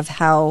teacher of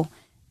how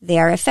they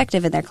are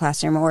effective in their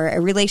classroom or a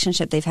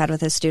relationship they've had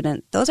with a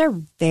student, those are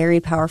very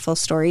powerful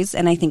stories.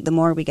 And I think the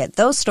more we get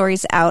those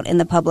stories out in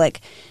the public,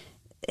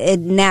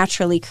 it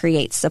naturally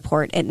creates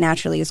support. It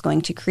naturally is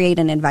going to create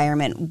an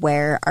environment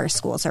where our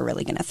schools are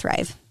really going to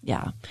thrive.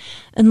 Yeah.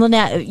 And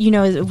Lynette,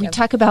 we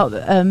talk about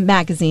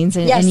magazines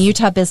and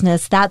Utah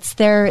Business. That's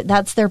their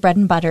bread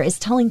and butter, is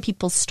telling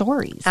people's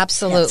stories.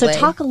 Absolutely. So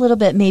talk a little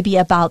bit maybe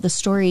about the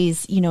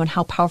stories, and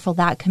how powerful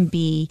that can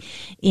be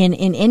in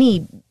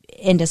any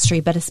industry,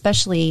 but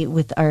especially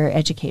with our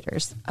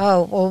educators.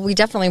 Oh, well, we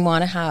definitely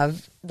want to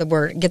have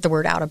get the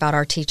word out about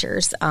our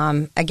teachers.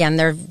 Again,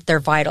 they're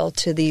vital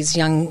to these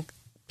young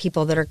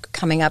people that are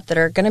coming up that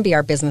are going to be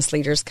our business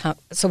leaders.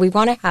 So we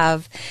want to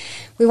have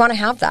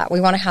that.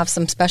 We want to have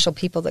some special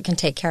people that can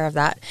take care of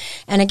that.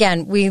 And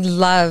again, we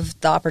love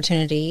the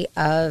opportunity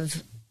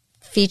of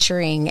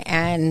featuring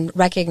and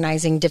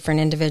recognizing different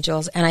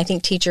individuals. And I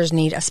think teachers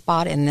need a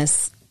spot in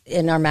this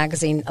in our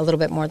magazine a little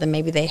bit more than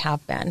maybe they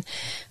have been.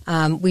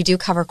 We do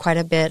cover quite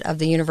a bit of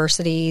the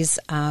universities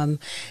and,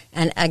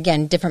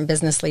 again, different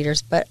business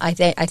leaders. But I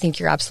think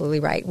you're absolutely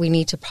right. We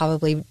need to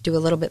probably do a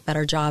little bit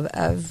better job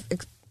of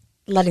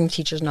letting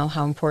teachers know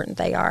how important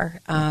they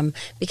are,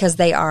 because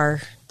they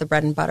are the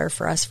bread and butter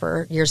for us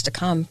for years to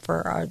come,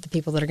 for the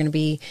people that are going to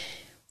be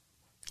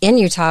in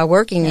Utah,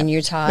 working in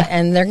Utah,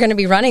 and they're going to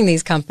be running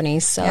these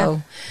companies.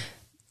 So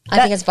I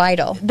think it's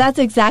vital. That's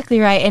exactly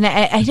right. And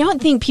I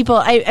don't think people,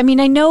 I mean,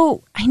 I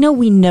know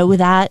we know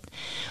that,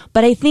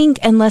 but I think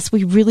unless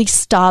we really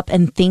stop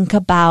and think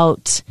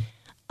about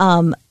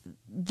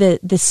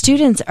the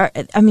students are,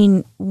 I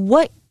mean,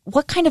 what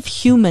kind of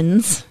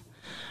humans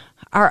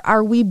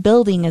are we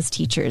building as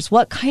teachers?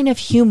 What kind of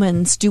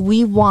humans do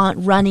we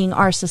want running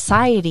our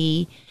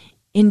society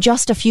in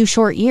just a few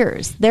short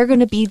years? They're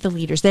going to be the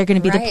leaders. They're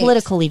going to be the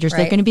political leaders.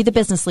 They're going to be the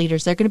business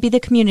leaders. They're going to be the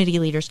community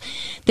leaders.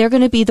 They're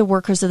going to be the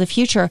workers of the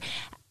future.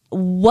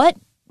 What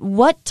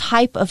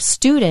type of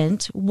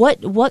student,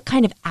 what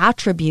kind of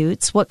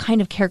attributes, what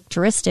kind of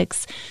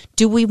characteristics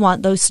do we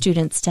want those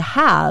students to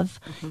have?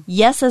 Mm-hmm.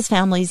 Yes, as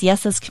families,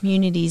 yes, as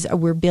communities,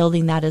 we're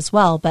building that as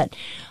well. But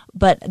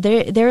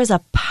there is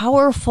a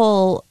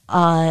powerful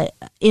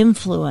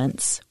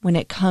influence when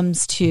it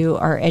comes to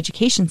our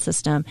education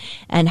system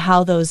and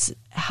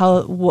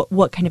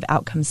what kind of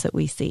outcomes that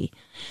we see.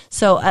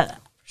 So,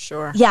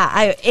 sure.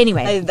 Yeah.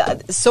 Anyway,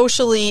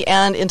 socially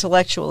and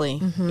intellectually,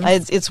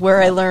 it's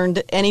where I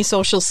learned any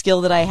social skill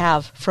that I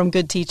have from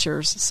good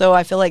teachers. So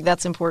I feel like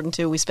that's important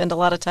too. We spend a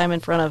lot of time in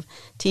front of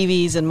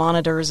TVs and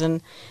monitors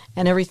and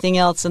everything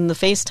else, and the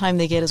face time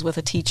they get is with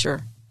a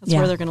teacher. That's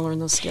where they're going to learn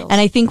those skills.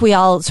 And I think we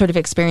all sort of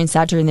experienced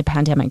that during the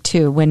pandemic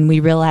too, when we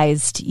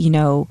realized,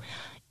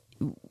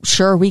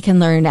 sure, we can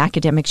learn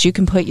academics. You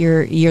can put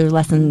your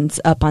lessons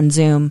up on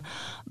Zoom,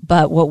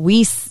 but what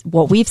we've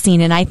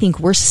seen, and I think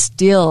we're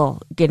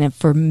still going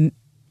to,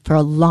 for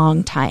a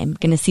long time,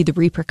 going to see the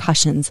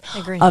repercussions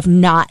of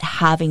not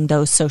having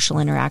those social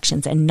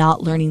interactions and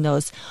not learning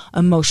those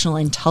emotional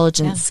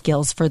intelligence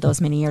skills for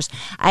those many years.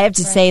 I have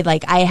to say,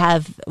 like, I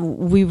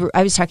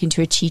was talking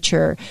to a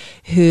teacher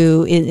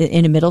who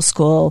in a middle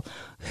school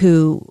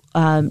who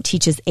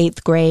teaches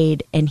 8th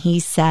grade, and he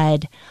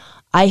said,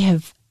 I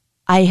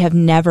have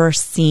never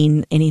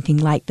seen anything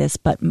like this,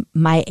 but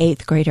my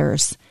 8th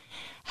graders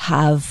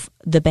have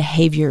the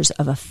behaviors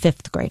of a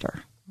 5th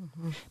grader.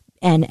 Mm-hmm.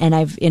 And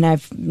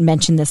I've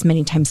mentioned this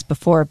many times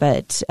before,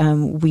 but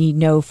we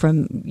know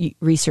from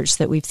research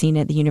that we've seen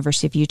at the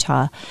University of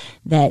Utah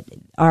that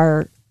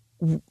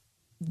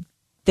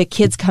the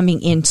kids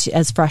coming into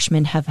as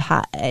freshmen have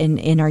had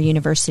in our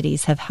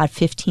universities have had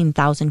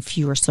 15,000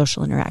 fewer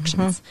social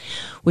interactions,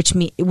 which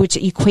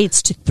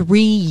equates to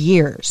 3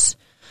 years.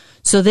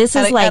 So this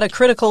is like at a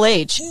critical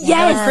age.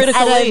 Yes, at a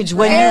critical age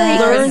when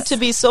you learn to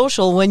be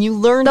social, when you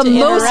learn to interact.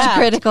 The most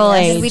critical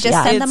age. We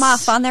just send them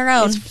off on their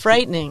own. It's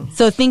frightening.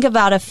 So think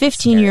about a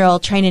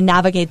 15-year-old trying to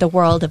navigate the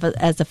world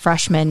as a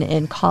freshman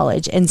in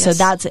college, and so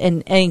that's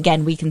and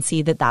again we can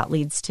see that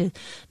leads to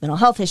mental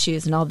health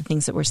issues and all the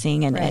things that we're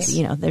seeing, and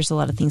there's a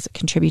lot of things that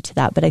contribute to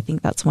that, but I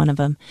think that's one of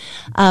them.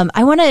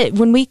 I want to,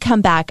 when we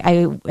come back,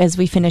 as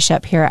we finish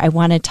up here, I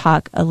want to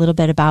talk a little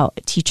bit about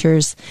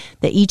teachers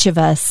that each of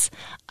us.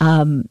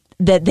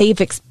 That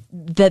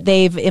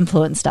they've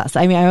influenced us.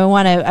 I mean, I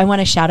want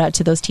to shout out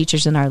to those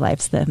teachers in our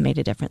lives that have made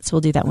a difference. So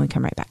we'll do that when we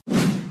come right back.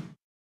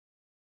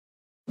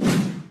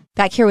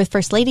 Back here with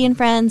First Lady and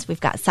Friends, we've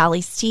got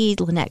Sally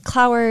Steed, Lynette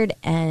Cloward,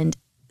 and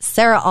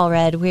Sarah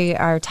Allred. We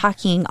are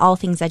talking all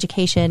things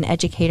education,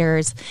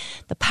 educators,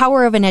 the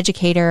power of an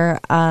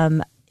educator.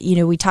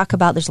 We talk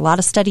about, there's a lot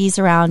of studies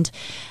around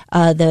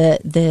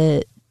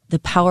the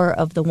power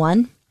of the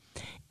one.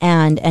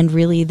 And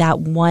really that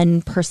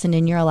one person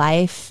in your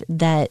life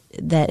that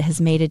has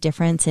made a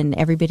difference, and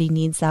everybody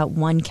needs that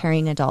one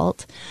caring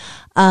adult.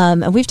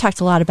 And we've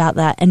talked a lot about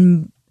that,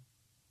 and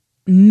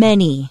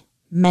many,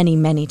 many,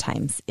 many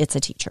times it's a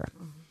teacher.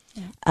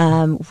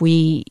 I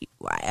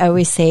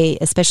always say,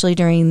 especially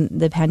during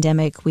the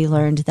pandemic, we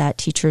learned that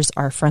teachers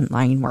are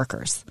frontline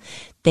workers.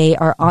 They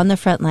are on the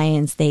front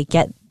lines. They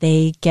get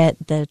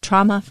the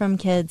trauma from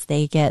kids.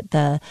 They get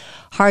the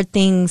hard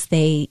things.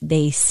 They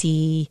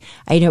see.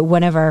 I know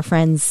one of our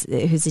friends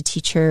who's a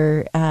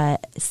teacher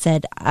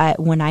said,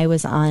 when I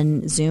was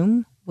on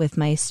Zoom with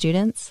my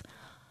students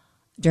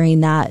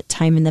during that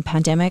time in the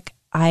pandemic,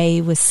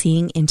 I was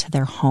seeing into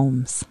their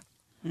homes,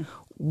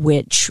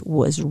 which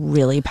was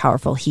really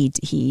powerful. He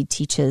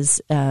teaches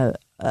at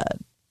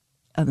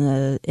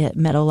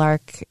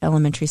Meadowlark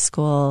Elementary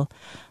School.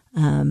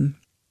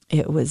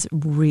 It was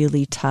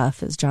really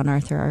tough. As John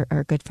Arthur,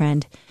 our good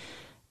friend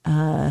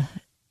of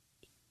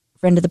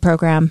the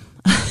program,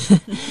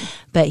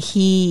 but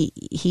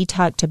he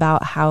talked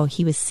about how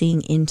he was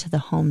seeing into the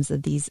homes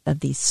of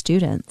these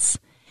students,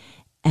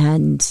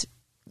 and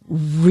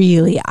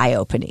really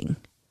eye-opening.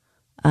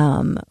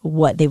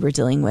 What they were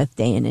dealing with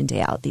day in and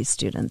day out, these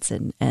students,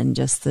 and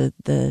just the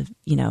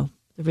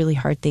really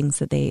hard things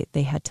that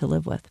they had to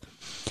live with.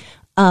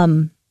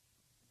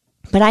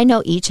 But I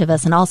know each of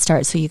us, and I'll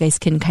start so you guys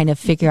can kind of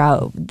figure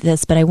out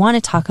this, but I want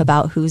to talk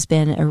about who's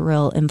been a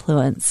real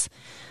influence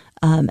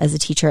as a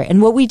teacher. And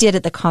what we did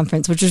at the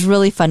conference, which was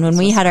really fun, when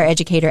we had our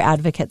educator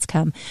advocates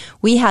come,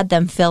 we had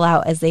them fill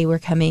out as they were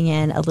coming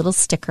in a little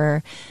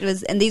sticker.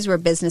 And these were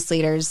business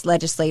leaders,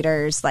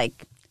 legislators,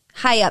 like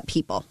high up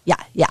people. Yeah.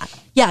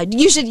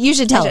 You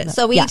should tell them.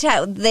 So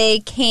they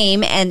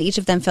came and each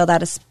of them filled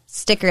out a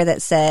sticker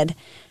that said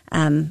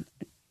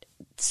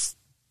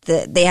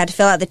they had to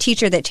fill out the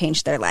teacher that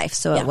changed their life.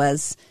 So it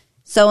was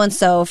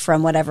so-and-so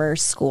from whatever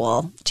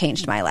school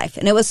changed my life.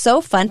 And it was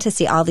so fun to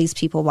see all these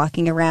people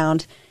walking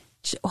around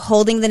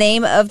holding the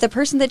name of the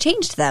person that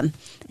changed them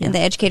and the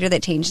educator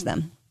that changed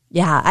them.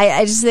 Yeah,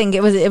 I just think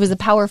it was a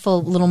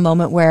powerful little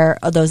moment where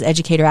those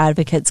educator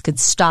advocates could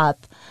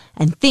stop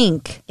and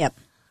think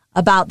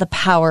about the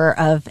power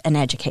of an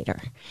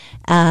educator,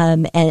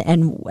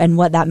 and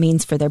what that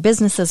means for their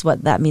businesses,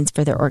 what that means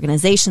for their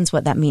organizations,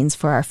 what that means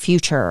for our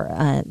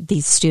future.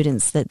 These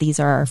students, that these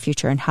are our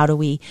future, and how do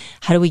we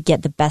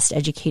get the best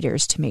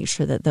educators to make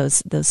sure that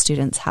those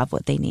students have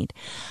what they need.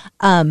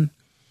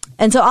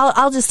 And so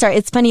I'll just start.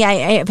 It's funny.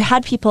 I've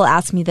had people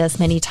ask me this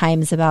many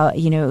times about,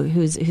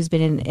 who's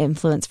been an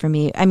influence for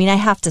me. I mean, I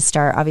have to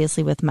start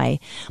obviously with my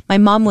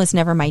mom was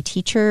never my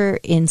teacher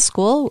in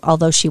school,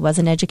 although she was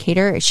an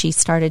educator. She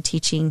started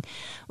teaching.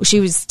 She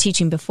was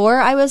teaching before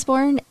I was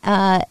born.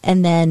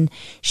 And then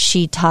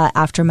she taught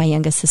after my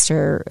youngest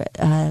sister,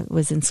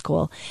 was in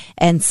school.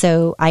 And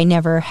so I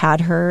never had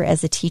her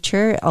as a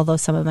teacher, although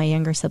some of my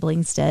younger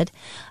siblings did.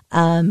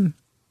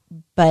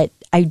 But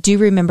I do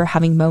remember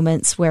having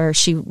moments where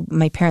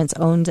my parents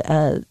owned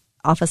a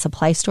office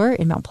supply store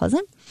in Mount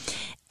Pleasant,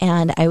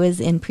 and I was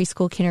in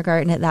preschool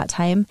kindergarten at that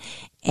time,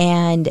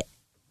 and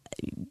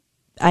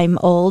I'm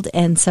old,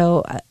 and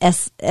so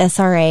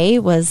SRA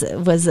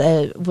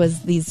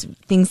was these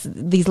things,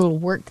 these little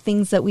work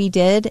things that we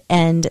did,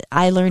 and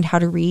I learned how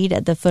to read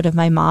at the foot of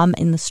my mom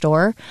in the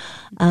store,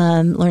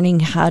 learning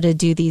how to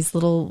do these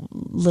little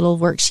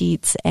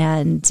worksheets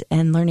and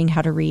learning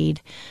how to read.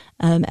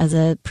 As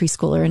a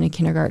preschooler and a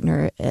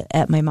kindergartner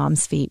at my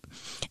mom's feet.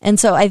 And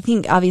so I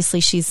think obviously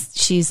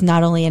she's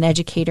not only an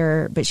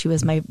educator, but she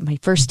was my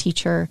first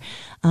teacher.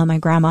 My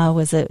grandma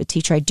was a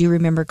teacher. I do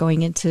remember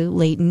going into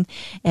Layton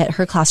at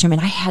her classroom,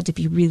 and I had to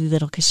be really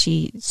little because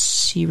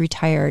she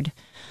retired.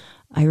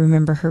 I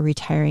remember her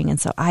retiring. And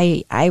so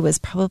I was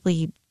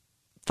probably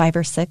 5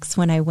 or 6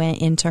 when I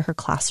went into her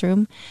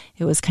classroom.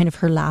 It was kind of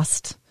her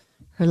last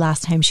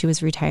time she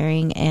was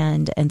retiring,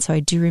 and so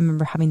I do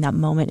remember having that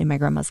moment in my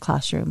grandma's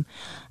classroom.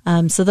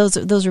 So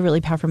those are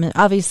really powerful.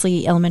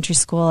 Obviously, elementary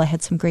school, I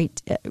had some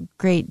great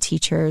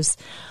teachers,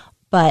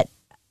 but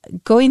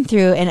going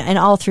through and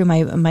all through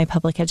my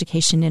public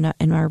education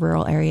in our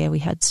rural area, we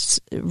had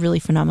really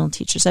phenomenal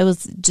teachers. I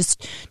was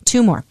just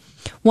 2 more.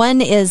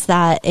 One is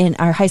that in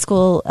our high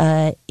school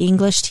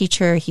English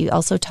teacher, he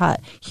also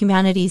taught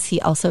humanities.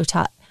 He also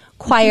taught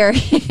choir,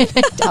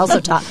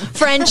 also taught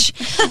French.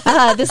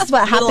 This is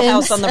what happened. Little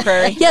house on the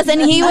prairie. Yes, and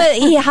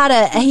he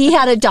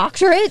had a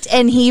doctorate,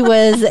 and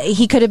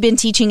he could have been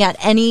teaching at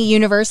any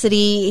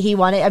university he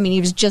wanted. I mean,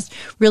 he was just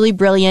really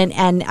brilliant.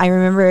 And I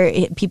remember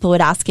people would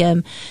ask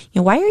him,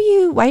 why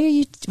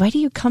do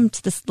you come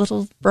to this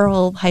little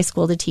rural high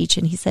school to teach?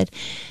 And he said,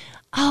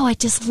 "Oh, I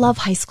just love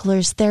high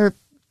schoolers. They're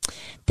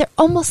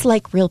almost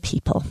like real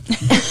people."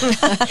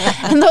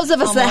 And those of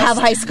us that have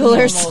high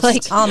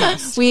schoolers,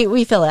 almost.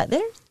 We feel that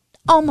they're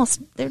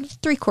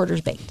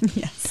 3/4 baked.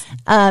 Yes.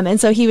 And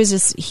so he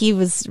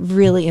was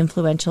really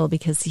influential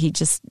because he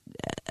just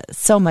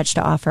so much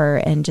to offer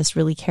and just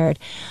really cared.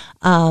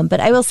 But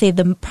I will say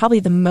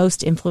probably the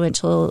most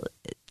influential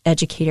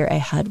educator I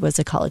had was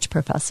a college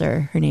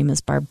professor. Her name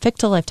is Barb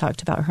Fichtel. I've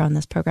talked about her on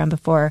this program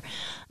before.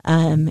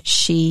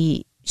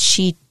 She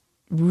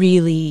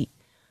really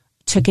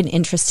took an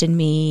interest in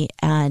me,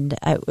 and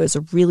it was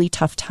a really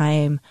tough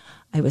time.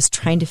 I was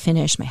trying to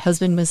finish. My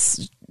husband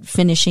was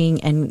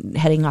finishing and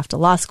heading off to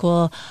law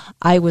school.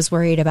 I was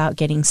worried about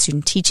getting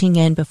student teaching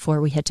in before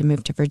we had to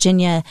move to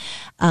Virginia.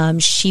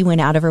 She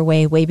went out of her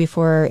way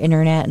before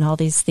internet and all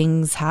these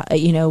things,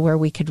 where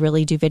we could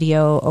really do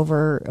video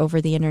over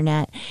the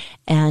internet.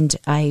 And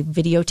I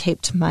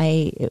videotaped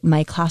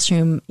my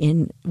classroom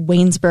in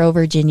Waynesboro,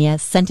 Virginia,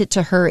 sent it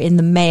to her in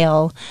the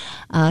mail.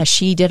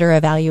 She did her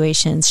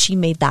evaluations. She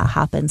made that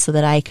happen so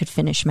that I could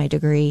finish my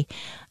degree.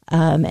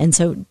 And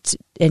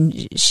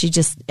she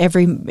just,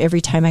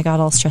 every time I got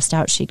all stressed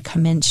out, she'd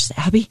come in, she'd say,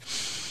 "Abby,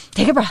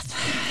 take a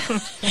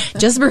breath,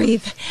 just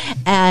breathe."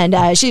 And,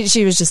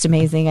 she was just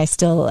amazing. I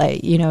still,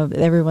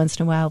 every once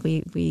in a while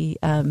we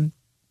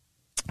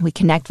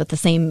connect with the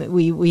same,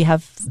 we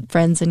have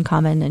friends in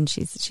common, and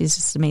she's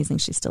just amazing.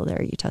 She's still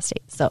there at Utah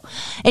State. So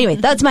anyway,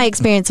 that's my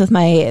experience with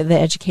the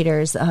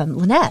educators.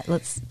 Lynette,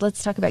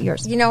 let's talk about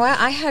yours. You know what?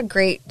 I had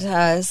great,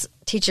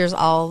 teachers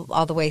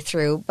all the way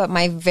through, but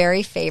my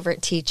very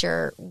favorite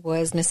teacher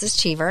was Mrs.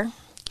 Cheever.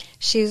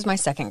 She was my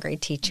second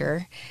grade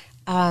teacher,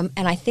 and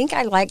I think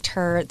I liked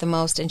her the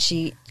most. And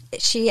she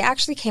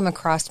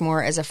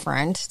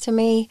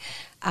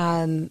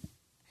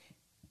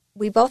when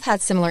we both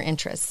had similar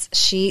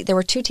interests. There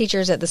were two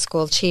teachers at the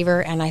school,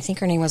 Cheever, and I think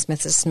her name was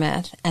Mrs.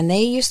 Smith, and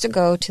they used to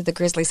go to the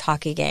Grizzlies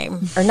hockey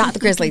game. Or not the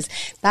Grizzlies.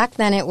 Back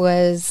then it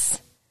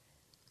was,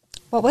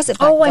 what was it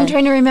back then? I'm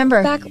trying to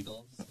remember.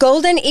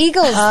 Golden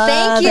Eagles.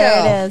 Thank you.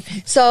 There it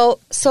is.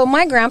 So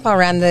my grandpa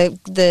ran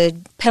the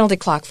penalty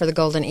clock for the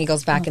Golden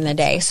Eagles back in the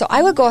day. So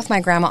I would go with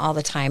my grandma all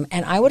the time,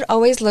 and I would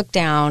always look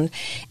down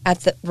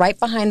at right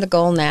behind the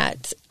goal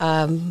net,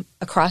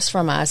 across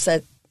from us.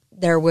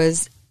 There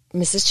was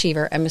Mrs.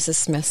 Cheever and Mrs.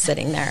 Smith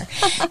sitting there.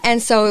 And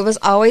so it was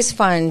always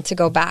fun to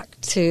go back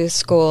to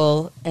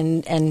school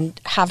and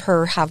have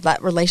her have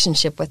that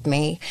relationship with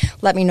me,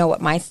 let me know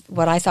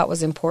what I thought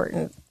was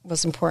important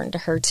to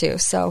her too.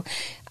 So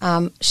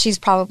she's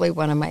probably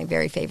one of my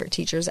very favorite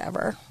teachers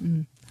ever.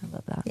 I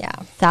love that. Yeah.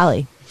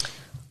 Sally.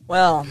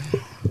 Well,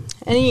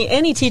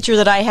 any teacher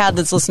that I had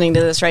that's listening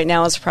to this right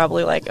now is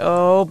probably like,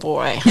 oh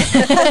boy,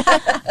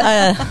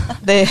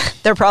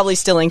 they're probably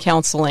still in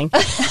counseling.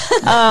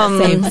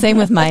 Same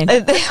with mine.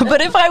 But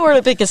if I were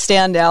to pick a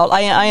standout,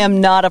 I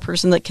am not a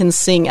person that can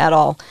sing at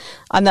all.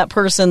 I'm that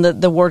person that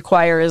the ward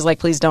choir is like,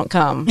 please don't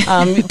come.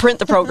 Print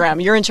the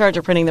program. You're in charge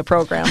of printing the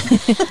program,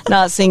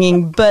 not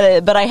singing.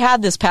 But I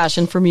had this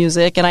passion for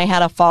music, and I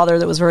had a father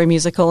that was very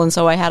musical, and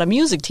so I had a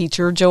music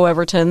teacher, Joe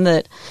Everton,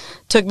 that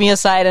took me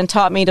aside and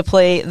taught me to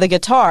play the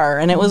guitar.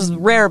 And it was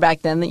rare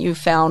back then that you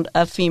found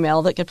a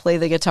female that could play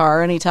the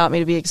guitar, and he taught me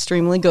to be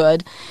extremely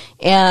good.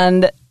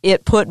 And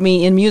it put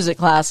me in music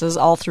classes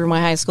all through my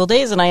high school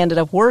days, and I ended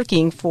up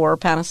working for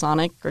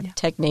Panasonic or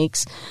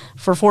Techniques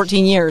for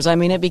 14 years. I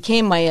mean, it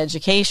became my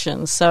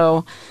education.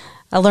 So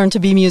I learned to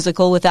be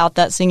musical without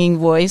that singing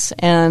voice,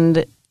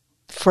 and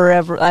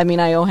forever, I mean,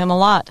 I owe him a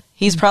lot.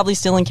 He's probably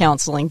still in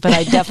counseling, but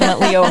I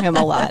definitely owe him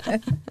a lot.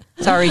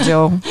 Sorry,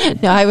 Joe.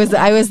 No, I was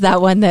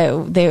that one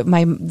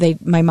that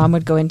my mom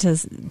would go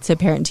into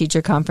parent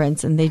teacher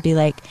conference, and they'd be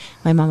like,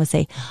 my mom would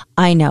say,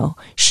 I know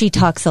she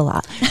talks a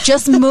lot.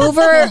 Just move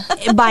her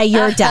by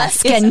your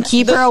desk and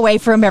keep her away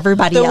from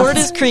everybody else. The word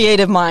is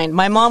creative mind.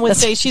 My mom would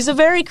say she's a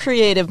very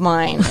creative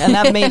mind, and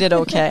that made it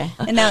okay.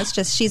 And now it's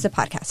just she's a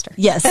podcaster.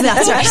 Yes,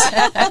 that's right.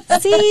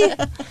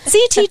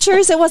 See,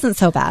 teachers, it wasn't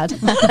so bad.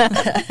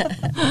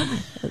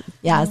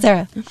 Yeah,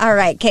 Sarah. All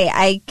right.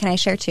 Okay. Can I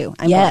share two?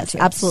 Yes,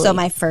 absolutely. So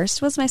my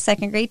first was my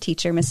second grade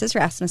teacher, Mrs.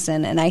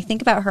 Rasmussen, and I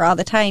think about her all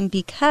the time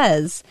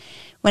because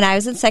when I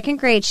was in second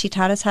grade, she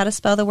taught us how to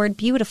spell the word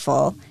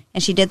beautiful,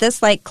 and she did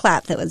this like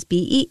clap that was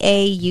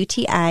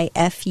BEAUTIFUL,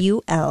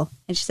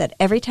 and she said,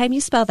 every time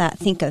you spell that,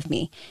 think of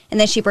me. And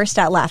then she burst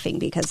out laughing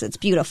because it's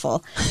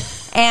beautiful.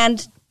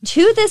 And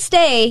to this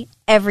day,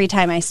 every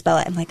time I spell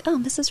it, I'm like, oh,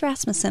 Mrs.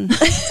 Rasmussen.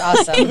 That's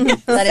awesome.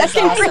 That is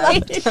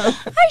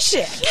awesome. I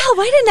should. God,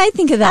 why didn't I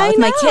think of that with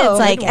my kids?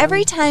 Like,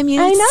 every time you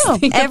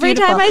every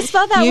time I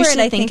spell that word,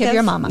 I think of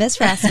your mama.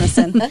 Miss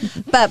Rasmussen.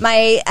 But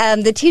my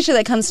the teacher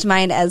that comes to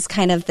mind as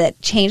kind of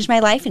that changed my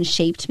life and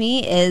shaped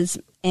me is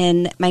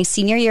in my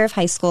senior year of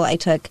high school, I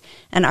took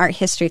an art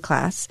history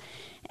class.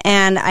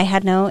 And I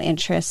had no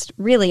interest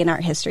really in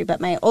art history, but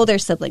my older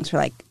siblings were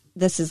like,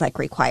 this is like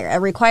a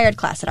required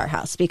class at our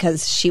house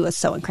because she was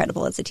so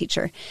incredible as a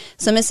teacher.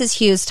 So Mrs.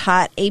 Hughes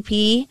taught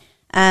AP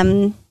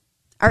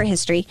art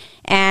history,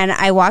 and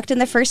I walked in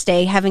the first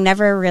day having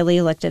never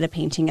really looked at a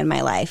painting in my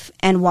life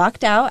and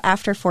walked out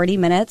after 40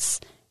 minutes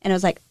and I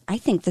was like, I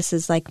think this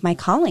is like my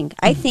calling.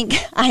 I think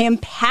I am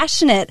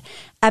passionate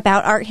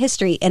about art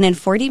history. And in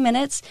 40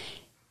 minutes,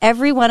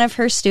 every one of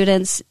her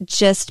students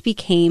just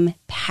became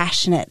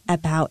passionate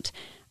about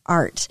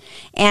art.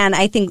 And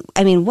I think,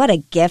 what a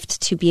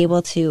gift to be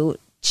able to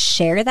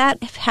share that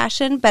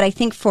passion. But I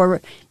think for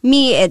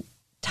me, it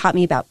taught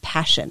me about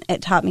passion.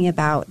 It taught me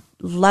about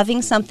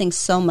loving something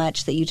so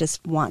much that you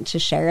just want to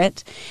share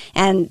it.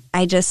 And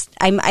I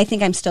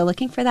think I'm still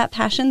looking for that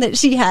passion that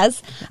she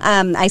has.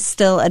 I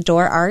still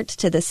adore art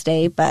to this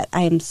day, but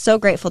I am so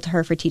grateful to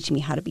her for teaching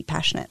me how to be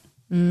passionate.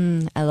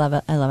 I love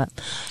it.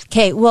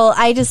 Okay. Well,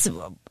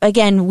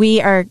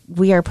 we are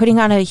putting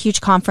on a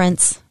huge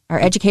conference, our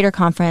educator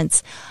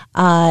conference.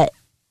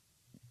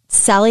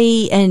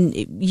 Sally, and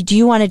do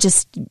you want to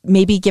just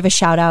maybe give a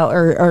shout out,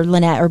 or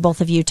Lynette, or both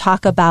of you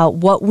talk about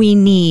what we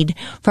need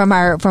from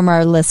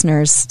our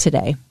listeners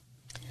today?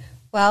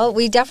 Well,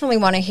 we definitely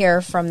want to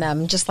hear from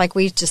them, just like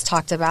we just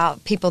talked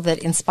about, people that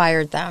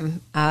inspired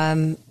them.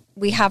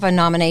 We have a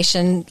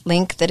nomination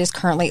link that is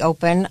currently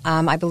open.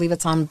 I believe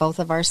it's on both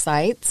of our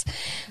sites.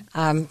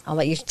 I'll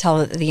let you tell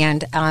it at the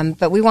end.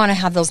 But we want to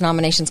have those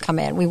nominations come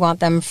in. We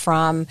want them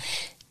from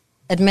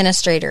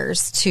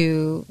administrators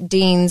to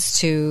deans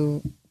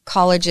to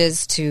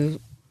colleges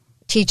to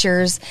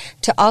teachers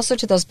to also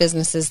to those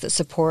businesses that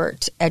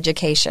support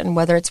education,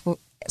 whether it's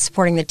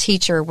supporting the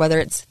teacher, whether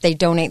it's they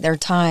donate their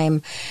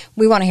time.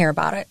 We want to hear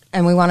about it,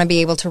 and we want to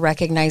be able to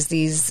recognize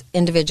these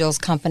individuals,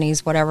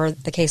 companies, whatever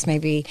the case may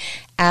be,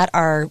 at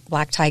our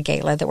Black Tie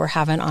Gala that we're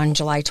having on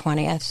July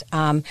 20th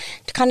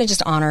to kind of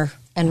just honor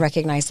and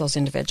recognize those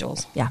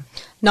individuals. Yeah.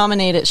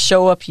 Nominate at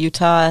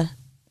showuputah.org.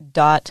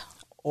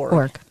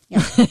 Yeah.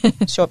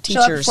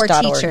 Showupteachers.org.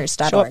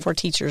 Showupforteachers.org.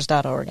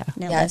 Showupforteachers.org.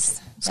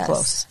 Yes. It's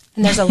close.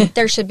 And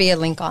there should be a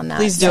link on that.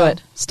 Please do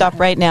it. Stop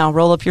right now.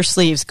 Roll up your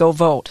sleeves. Go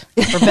vote.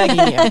 We're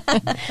begging you.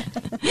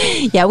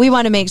 Yeah, we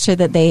want to make sure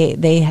that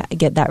they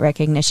get that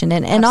recognition.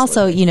 And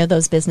also,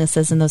 those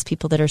businesses and those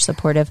people that are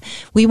supportive,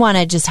 we want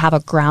to just have a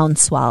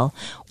groundswell.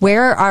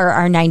 Where are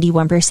our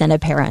 91%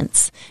 of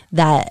parents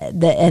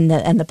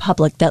and the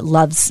public that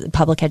loves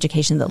public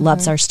education, that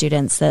loves our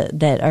students,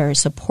 that are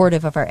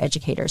supportive of our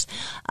educators?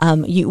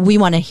 We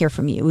want to hear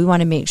from you. We want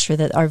to make sure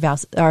that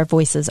our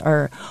voices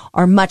are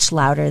much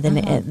louder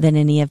than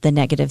any of the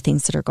negative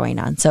things that are going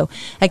on. So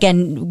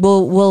again,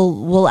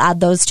 we'll add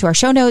those to our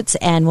show notes,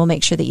 and we'll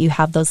make sure that you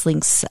have those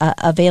links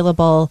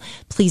available.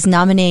 Please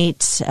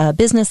nominate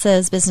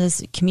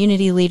business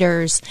community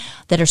leaders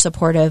that are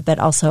supportive, but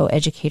also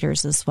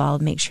educators as well.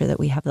 Make sure that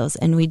we have those.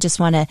 And we just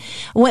want to.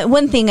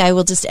 One thing I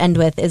will just end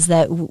with is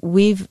that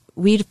we've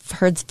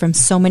heard from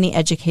so many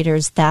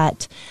educators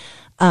that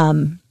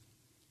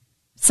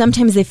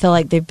sometimes they feel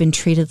like they've been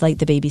treated like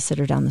the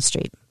babysitter down the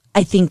street.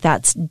 I think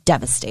that's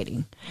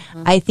devastating.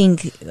 I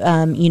think,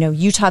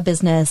 Utah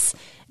Business,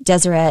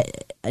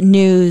 Deseret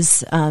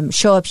News,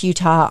 Show Up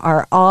Utah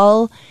are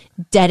all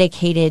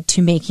dedicated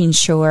to making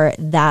sure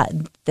that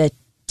the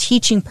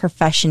teaching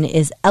profession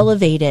is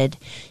elevated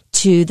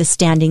to the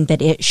standing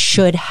that it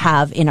should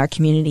have in our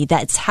community,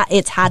 that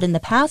it's had in the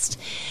past,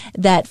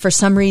 that for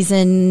some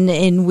reason,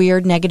 in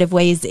weird negative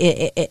ways,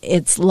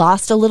 it's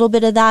lost a little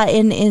bit of that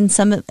in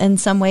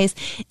some ways.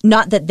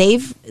 Not that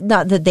they've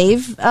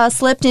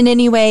slipped in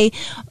any way.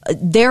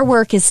 Their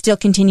work is still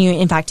continuing.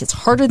 In fact, it's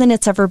harder than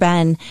it's ever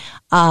been.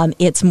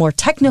 It's more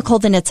technical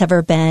than it's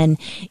ever been.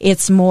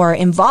 It's more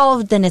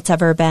involved than it's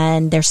ever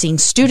been. They're seeing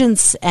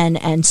students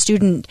and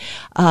student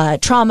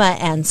trauma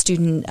and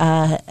student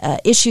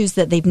issues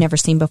that they've never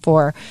seen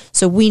before.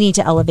 So we need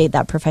to elevate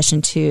that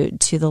profession to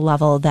the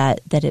level that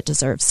it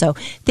deserves. So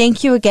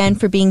thank you again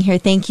for being here.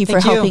 Thank you for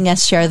helping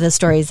us share the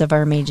stories of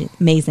our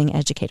amazing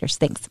educators.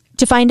 Thanks.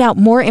 To find out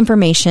more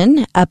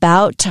information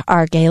about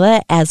our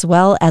gala as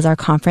well as our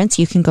conference,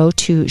 you can go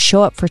to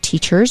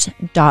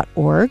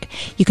showupforteachers.org.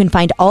 You can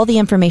find all the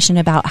information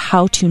about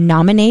how to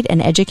nominate an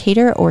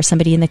educator or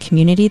somebody in the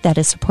community that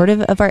is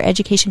supportive of our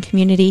education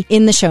community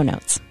in the show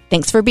notes.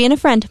 Thanks for being a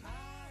friend.